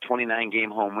 Broke their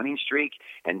 29-game home winning streak.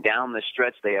 And down the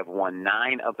stretch, they have won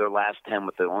 9 of their last 10,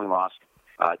 with the only loss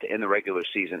to end the regular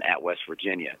season at West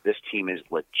Virginia. This team is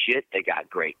legit. They got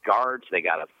great guards. They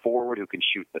got a forward who can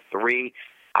shoot the 3.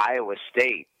 Iowa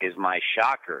State is my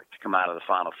shocker to come out of the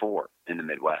Final Four in the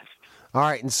Midwest. All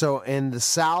right, and so in the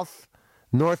South,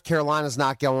 North Carolina's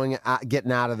not getting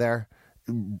out of there.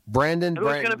 Brandon, who's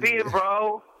going to beat him,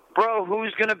 bro? Bro,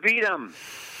 who's going to beat him?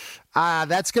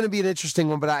 That's going to be an interesting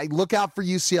one. But I look out for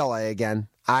UCLA again.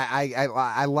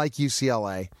 I like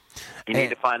UCLA. You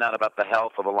need to find out about the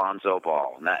health of Alonzo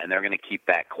Ball, and they're going to keep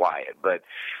that quiet. But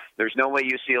there's no way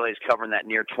UCLA is covering that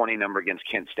near 20 number against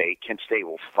Kent State. Kent State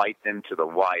will fight them to the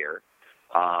wire.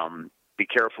 Be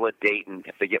careful at Dayton.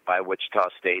 If they get by Wichita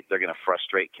State, they're going to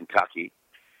frustrate Kentucky.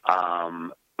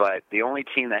 But the only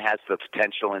team that has the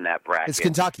potential in that bracket is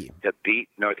Kentucky to beat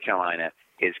North Carolina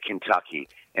is Kentucky.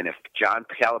 And if John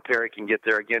Calipari can get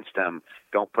there against them,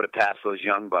 don't put it past those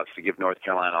young bucks to give North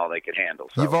Carolina all they can handle.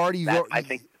 So I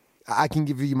think I can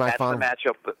give you my final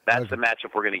matchup. That's the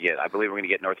matchup we're going to get. I believe we're going to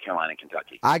get North Carolina and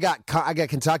Kentucky. I got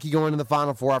Kentucky going to the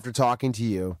Final Four after talking to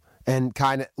you, and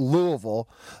kind of Louisville,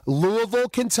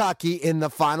 Kentucky in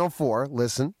the Final Four.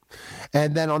 Listen,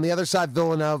 and then on the other side,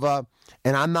 Villanova.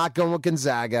 And I'm not going with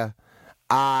Gonzaga.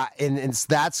 And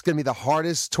that's going to be the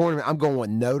hardest tournament. I'm going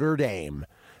with Notre Dame.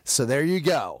 So there you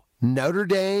go. Notre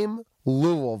Dame,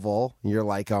 Louisville. You're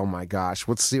like, oh, my gosh.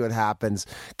 Let's see what happens.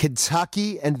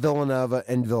 Kentucky and Villanova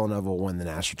will win the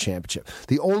national championship.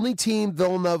 The only team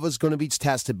Villanova is going to be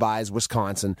tested by is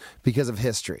Wisconsin because of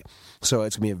history. So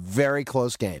it's going to be a very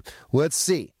close game. Let's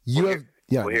see. Here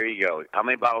you go. How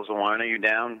many bottles of wine are you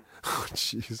down? Oh,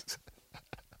 jeez.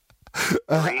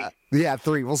 3? Yeah,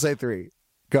 3. We'll say 3.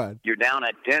 Go ahead. You're down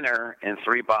at dinner and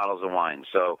 3 bottles of wine.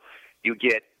 So you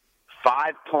get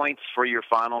 5 points for your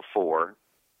Final Four,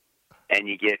 and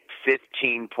you get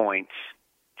 15 points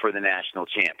for the national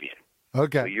champion.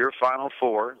 Okay. So your Final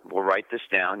Four, we'll write this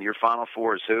down. Your Final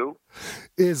Four is who?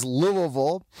 Is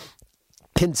Louisville,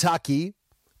 Kentucky,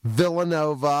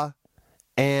 Villanova,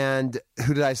 and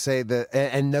who did I say?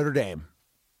 And Notre Dame.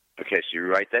 Okay, so you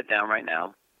write that down right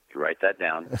now. You write that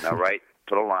down. Now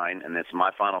put a line, and it's my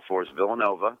Final Four is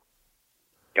Villanova,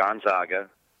 Gonzaga,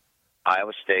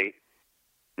 Iowa State,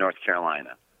 North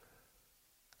Carolina.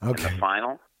 Okay. In the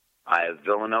final, I have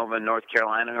Villanova and North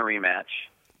Carolina in a rematch,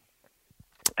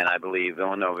 and I believe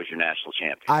Villanova is your national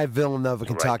champion. I have Villanova,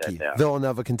 Kentucky.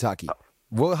 Villanova, Kentucky.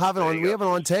 We'll have it on. We have it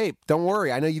on tape. Don't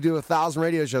worry. I know you do 1,000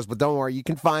 radio shows, but don't worry. You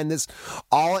can find this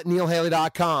all at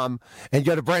neilhaley.com and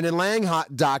go to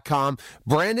brandonlang.com.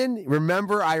 Brandon,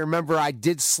 I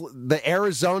did the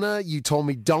Arizona. You told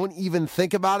me don't even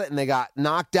think about it, and they got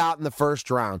knocked out in the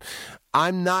first round.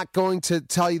 I'm not going to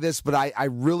tell you this, but I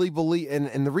really believe,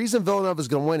 and the reason Villanova is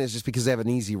going to win is just because they have an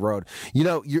easy road. You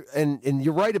know,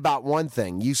 you're right about one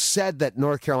thing. You said that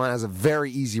North Carolina has a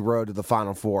very easy road to the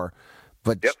Final Four.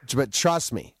 But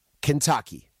trust me,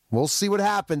 Kentucky, We'll see what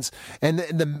happens.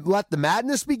 And let the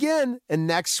madness begin. And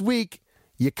next week,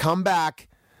 you come back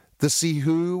to see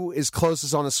who is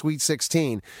closest on a Sweet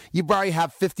 16. You probably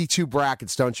have 52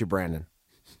 brackets, don't you, Brandon?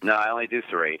 No, I only do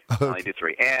 3. Okay.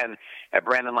 And at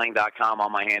BrandonLang.com, all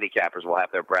my handicappers will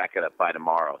have their bracket up by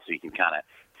tomorrow, so you can kind of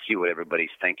see what everybody's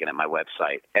thinking at my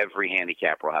website. Every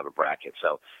handicapper will have a bracket.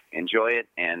 So enjoy it,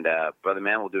 and Brother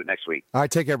Man, we'll do it next week. All right,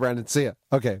 take care, Brandon. See ya.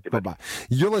 Okay, bye-bye.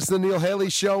 You're listening to the Neil Haley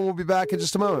Show, and we'll be back in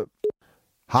just a moment.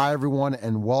 Hi, everyone,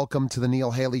 and welcome to the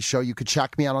Neil Haley Show. You can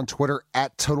check me out on Twitter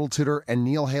at Total Tutor and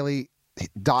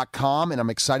NeilHaley.com, and I'm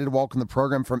excited to welcome the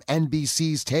program from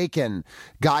NBC's Taken,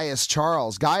 Gaius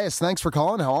Charles. Gaius, thanks for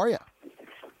calling. How are you?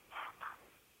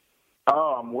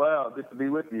 Oh, I'm well. Good to be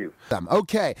with you.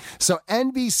 Okay, so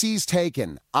NBC's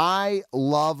Taken. I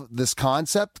love this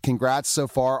concept. Congrats so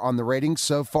far on the ratings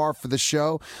so far for the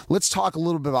show. Let's talk a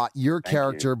little bit about your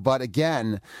character, but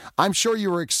again, I'm sure you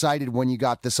were excited when you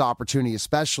got this opportunity,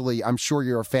 especially I'm sure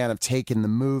you're a fan of Taken the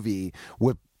movie,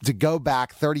 to go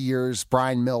back 30 years,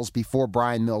 Brian Mills, before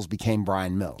Brian Mills became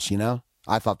Brian Mills, you know?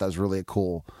 I thought that was really a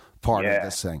cool part of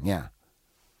this thing, yeah.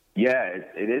 Yeah,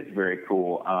 it is very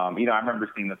cool. I remember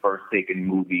seeing the first Taken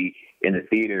movie in the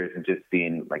theaters and just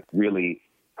being like really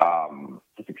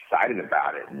just excited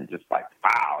about it and just like,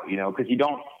 wow, because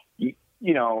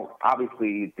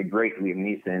obviously the great Liam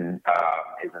Neeson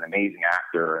is an amazing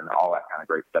actor and all that kind of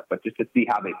great stuff. But just to see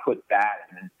how they put that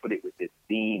and then put it with this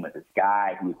theme of this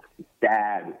guy who's his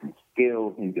dad with some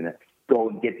skills, and he's going to go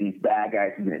and get these bad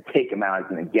guys, he's going to take them out, he's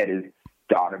going to get his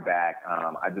daughter back.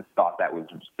 I just thought that was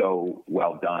so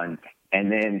well done.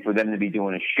 And then for them to be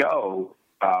doing a show,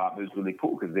 it was really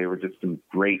cool because there were just some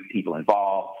great people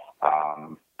involved.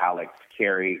 Alex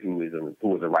Kari, who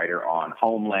was a writer on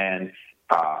Homeland,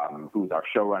 who's our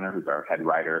showrunner, who's our head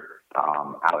writer.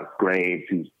 Alex Graves,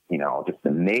 who's just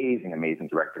an amazing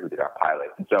director who did our pilot.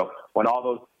 And so when all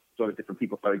those sort of different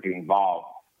people started getting involved,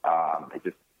 it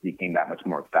just became that much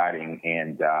more exciting.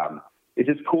 And it's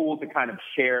just cool to kind of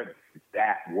share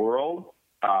that world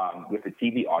with the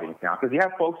TV audience now, because you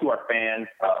have folks who are fans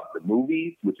of the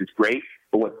movies, which is great.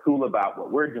 But what's cool about what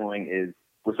we're doing is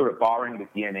we're sort of borrowing the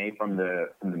DNA from the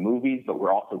movies, but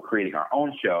we're also creating our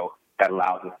own show that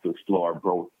allows us to explore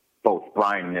both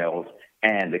Brian Mills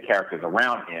and the characters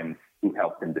around him who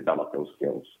helped him develop those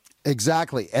skills.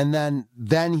 Exactly. And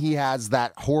then he has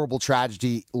that horrible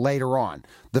tragedy later on.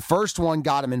 The first one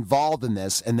got him involved in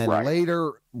this, and then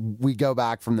later we go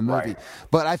back from the movie. Right.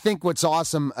 But I think what's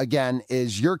awesome, again,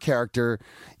 is your character,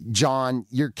 John.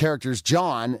 Your character's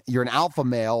John. You're an alpha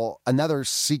male, another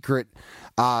secret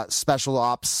special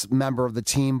ops member of the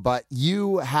team, but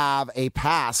you have a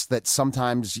past that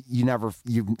sometimes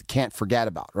you can't forget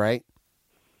about, right?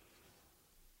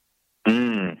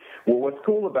 Well, what's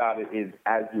cool about it is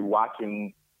as you're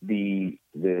watching the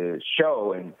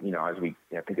show, and I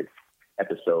think it's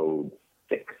episode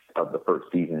 6 of the first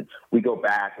season, we go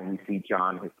back and we see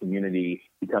John, his community,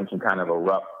 he comes from kind of a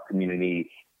rough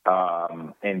community,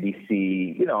 and we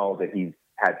see that he's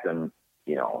had some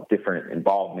different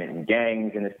involvement in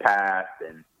gangs in his past,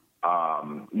 and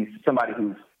he's somebody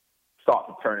who's sought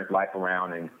to turn his life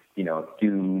around and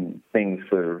do things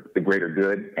for the greater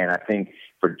good. And I think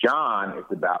for John,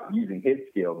 it's about using his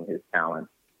skills and his talent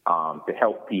to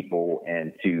help people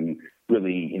and to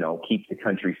really, keep the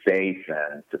country safe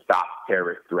and to stop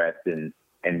terrorist threats and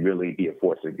really be a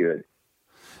force of good.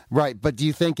 Right. But do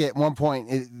you think at one point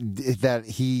that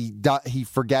he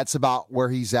forgets about where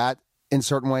he's at in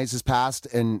certain ways, his past,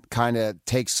 and kind of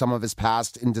takes some of his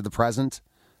past into the present?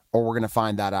 Or we're going to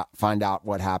find out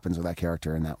what happens with that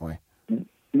character in that way?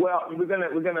 Well, we're gonna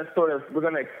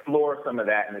explore some of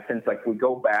that in the sense, like we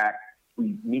go back,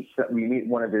 we meet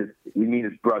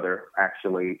his brother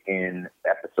actually in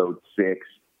episode 6.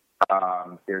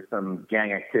 There's some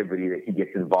gang activity that he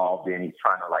gets involved in. He's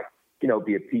trying to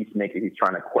be a peacemaker. He's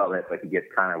trying to quell it, but he gets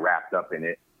kind of wrapped up in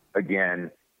it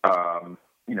again.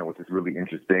 Which is really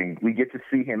interesting. We get to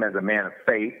see him as a man of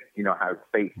faith. How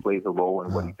faith plays a role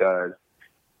in what he does.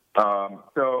 While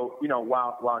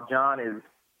John is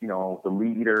the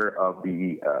leader of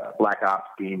the Black Ops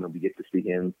team, and we get to see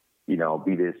him,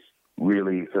 be this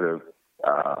really sort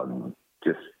of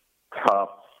just tough,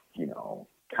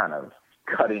 kind of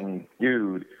cutting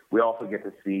dude. We also get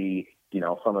to see,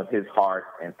 some of his heart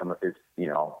and some of his,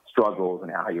 struggles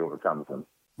and how he overcomes them.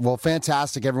 Well,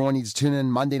 fantastic. Everyone needs to tune in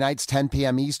Monday nights, 10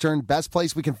 p.m. Eastern. Best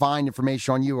place we can find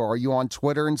information on you. Are you on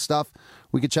Twitter and stuff?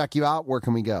 We can check you out. Where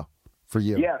can we go for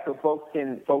you? Yeah, so folks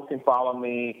can follow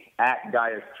me at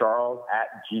Gaius Charles,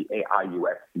 at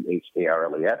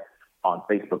GaiusCharles. on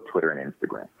Facebook, Twitter, and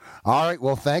Instagram. All right.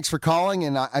 Well, thanks for calling,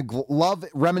 and I love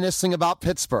reminiscing about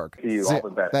Pittsburgh. See you. All the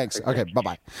best. Thanks. Take Okay, care.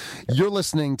 bye-bye. You're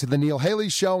listening to The Neil Haley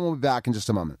Show, and we'll be back in just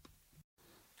a moment.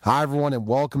 Hi, everyone, and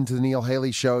welcome to The Neil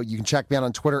Haley Show. You can check me out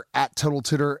on Twitter at Total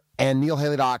Tutor and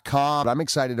NeilHaley.com. I'm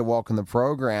excited to welcome the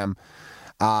program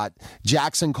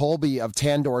Jackson Kolby of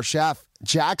Tandoor Chef.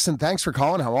 Jackson, thanks for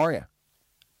calling. How are you?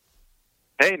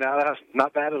 Hey, no, that's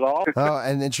not bad at all. Oh,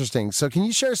 and interesting. So can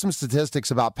you share some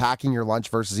statistics about packing your lunch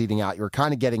versus eating out? You were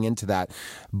kind of getting into that,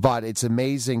 but it's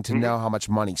amazing to know how much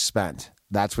money spent.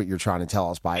 That's what you're trying to tell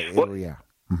us by, yeah.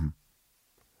 Mm-hmm.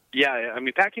 Yeah, I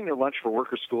mean, packing your lunch for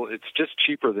work or school, it's just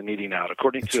cheaper than eating out.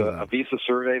 According to a Visa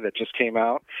survey that just came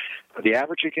out, the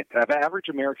average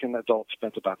American adult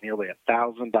spends about nearly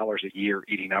 $1,000 a year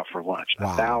eating out for lunch.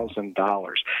 Wow. $1,000.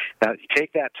 Now, you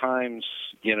take that times,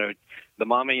 the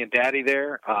mommy and daddy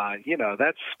there,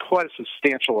 that's quite a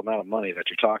substantial amount of money that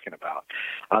you're talking about.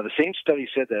 The same study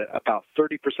said that about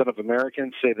 30% of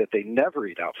Americans say that they never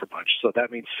eat out for lunch. So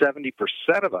that means 70%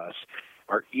 of us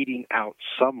are eating out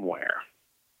somewhere.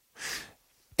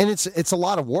 And it's a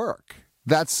lot of work.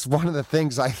 That's one of the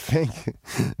things I think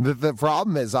the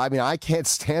problem is. I mean, I can't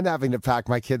stand having to pack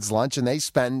my kids' lunch, and they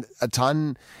spend a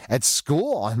ton at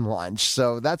school on lunch.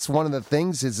 So that's one of the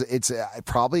things is it's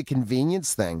probably a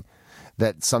convenience thing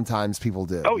that sometimes people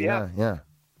do. Oh, yeah. Yeah,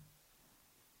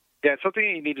 it's something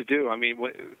you need to do. I mean,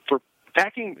 for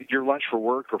packing your lunch for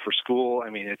work or for school, I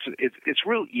mean, it's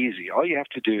real easy. All you have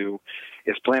to do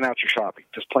is plan out your shopping.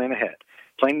 Just plan ahead.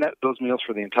 Plan those meals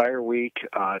for the entire week.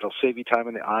 It'll save you time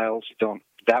in the aisles.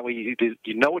 That way you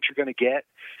know what you're going to get.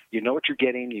 You know what you're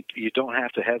getting. You don't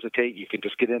have to hesitate. You can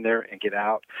just get in there and get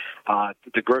out.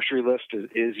 The grocery list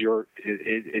is your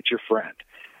friend.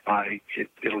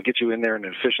 It'll get you in there in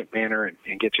an efficient manner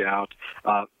and get you out.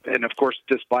 And, of course,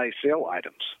 just buy sale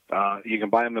items. You can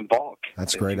buy them in bulk.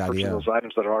 That's a great idea. Those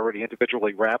items that are already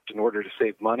individually wrapped in order to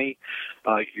save money,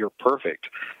 you're perfect.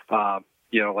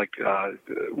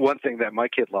 One thing that my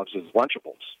kid loves is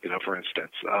Lunchables, for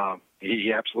instance.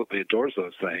 He absolutely adores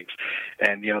those things.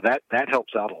 And, that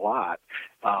helps out a lot,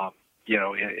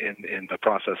 in the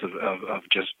process of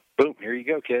just, boom, here you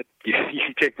go, kid.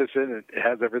 You take this in, and it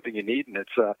has everything you need, and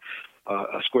it's a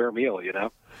square meal,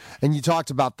 And you talked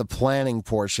about the planning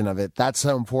portion of it. That's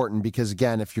so important because,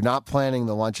 again, if you're not planning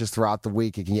the lunches throughout the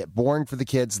week, it can get boring for the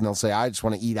kids, and they'll say, I just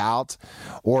want to eat out.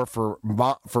 Or for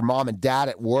mom and dad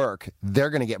at work, they're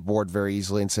going to get bored very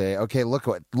easily and say, okay, look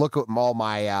what all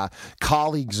my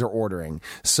colleagues are ordering.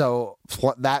 So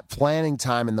that planning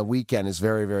time in the weekend is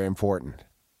very, very important.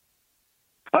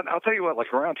 I'll tell you what,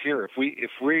 like around here,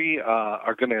 if we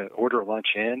are going to order lunch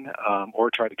in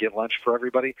or try to get lunch for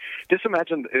everybody, just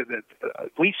imagine that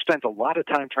we spent a lot of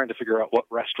time trying to figure out what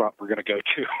restaurant we're going to go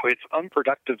to. It's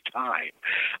unproductive time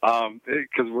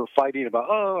because we're fighting about,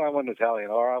 I want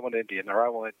Italian or I want Indian or I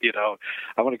want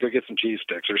to go get some cheese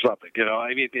sticks or something.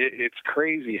 I mean, it's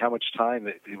crazy how much time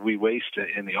that we waste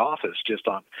in the office just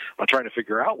on trying to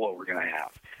figure out what we're going to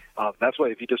have. That's why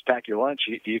if you just pack your lunch,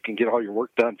 you can get all your work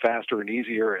done faster and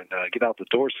easier and get out the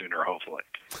door sooner, hopefully.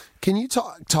 Can you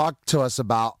talk to us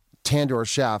about Tandoor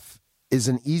Chef is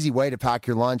an easy way to pack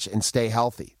your lunch and stay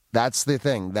healthy? That's the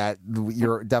thing that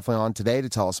you're definitely on today to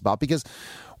tell us about because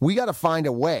we got to find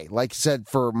a way. Like you said,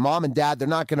 for mom and dad, they're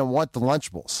not going to want the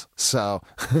Lunchables. So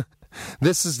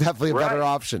this is definitely a better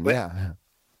option. Yeah.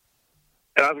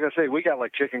 And I was going to say, we got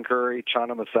like chicken curry,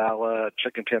 chana masala,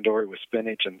 chicken tandoori with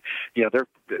spinach, and they're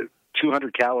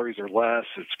 200 calories or less.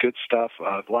 It's good stuff.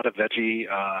 A lot of veggie,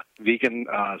 vegan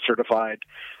certified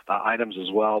items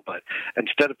as well. But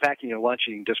instead of packing your lunch,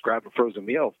 you can just grab a frozen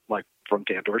meal like from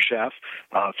Tandoor Chef.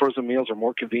 Frozen meals are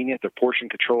more convenient. They're portion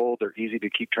controlled. They're easy to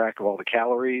keep track of all the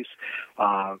calories.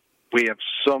 We have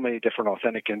so many different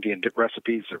authentic Indian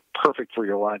recipes. They're perfect for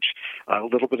your lunch. A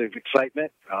little bit of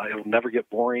excitement. It'll never get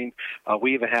boring.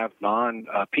 We even have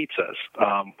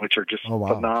pizzas, which are just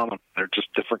phenomenal. They're just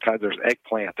different kinds. There's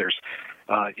eggplant. There's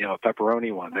a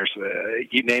pepperoni one. There's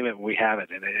you name it, we have it,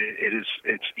 and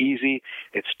it's easy.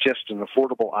 It's just an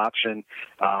affordable option.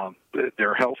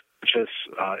 They're health conscious.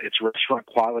 It's restaurant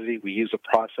quality. We use a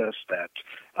process that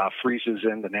freezes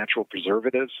in the natural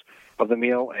preservatives of the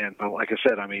meal. And like I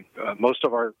said, I mean, most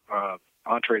of our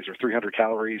entrees are 300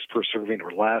 calories per serving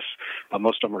or less.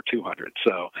 Most of them are 200.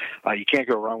 So you can't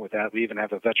go wrong with that. We even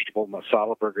have a vegetable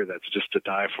masala burger that's just to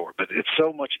die for. But it's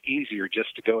so much easier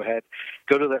just to go ahead,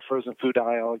 go to that frozen food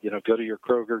aisle, go to your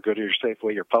Kroger, go to your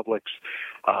Safeway, your Publix,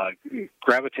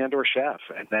 grab a Tandoor Chef.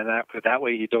 And then that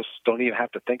way you don't even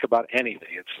have to think about anything.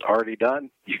 It's already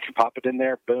done. You can pop it in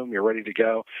there. Boom, you're ready to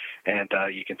go. And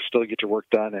you can still get your work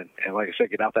done. And like I said,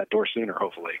 get out that door sooner,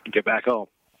 hopefully, and get back home.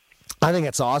 I think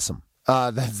that's awesome.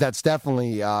 That's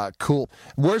definitely cool.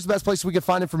 Where's the best place we can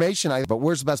find information? But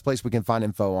where's the best place we can find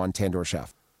info on Tandoor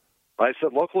Chef? Like I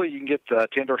said, locally you can get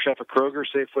Tandoor Chef at Kroger,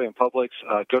 Safeway, and Publix.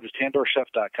 Go to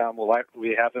TandoorChef.com.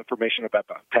 We have information about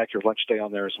Pack Your Lunch Day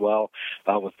on there as well,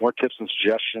 with more tips and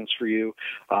suggestions for you.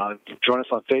 Join us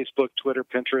on Facebook, Twitter,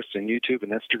 Pinterest, and YouTube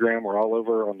and Instagram. We're all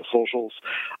over on the socials.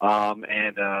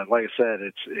 And like I said,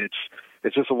 it's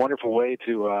just a wonderful way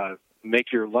to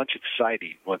make your lunch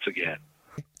exciting once again.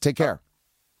 Take care.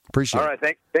 Appreciate it. All right.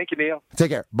 Thank you, Neil. Take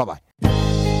care. Bye-bye.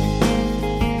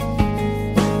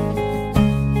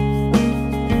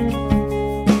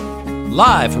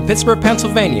 Live from Pittsburgh,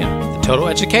 Pennsylvania, the Total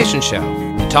Education Show,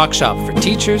 the talk shop for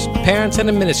teachers, parents, and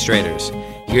administrators.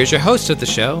 Here's your host of the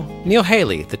show, Neil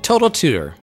Haley, the Total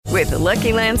Tutor. With the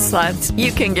Lucky Land Slots,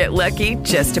 you can get lucky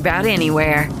just about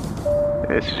anywhere.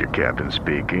 This is your captain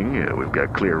speaking. We've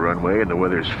got clear runway and the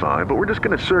weather's fine, but we're just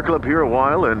going to circle up here a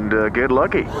while and get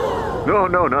lucky.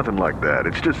 No, nothing like that.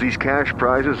 It's just these cash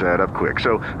prizes add up quick.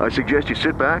 So I suggest you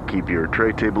sit back, keep your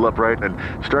tray table upright, and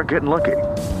start getting lucky.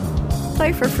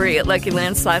 Play for free at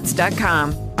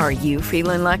LuckyLandSlots.com. Are you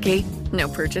feeling lucky? No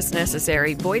purchase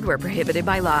necessary. Void where prohibited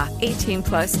by law.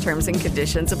 18+ terms and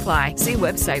conditions apply. See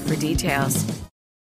website for details.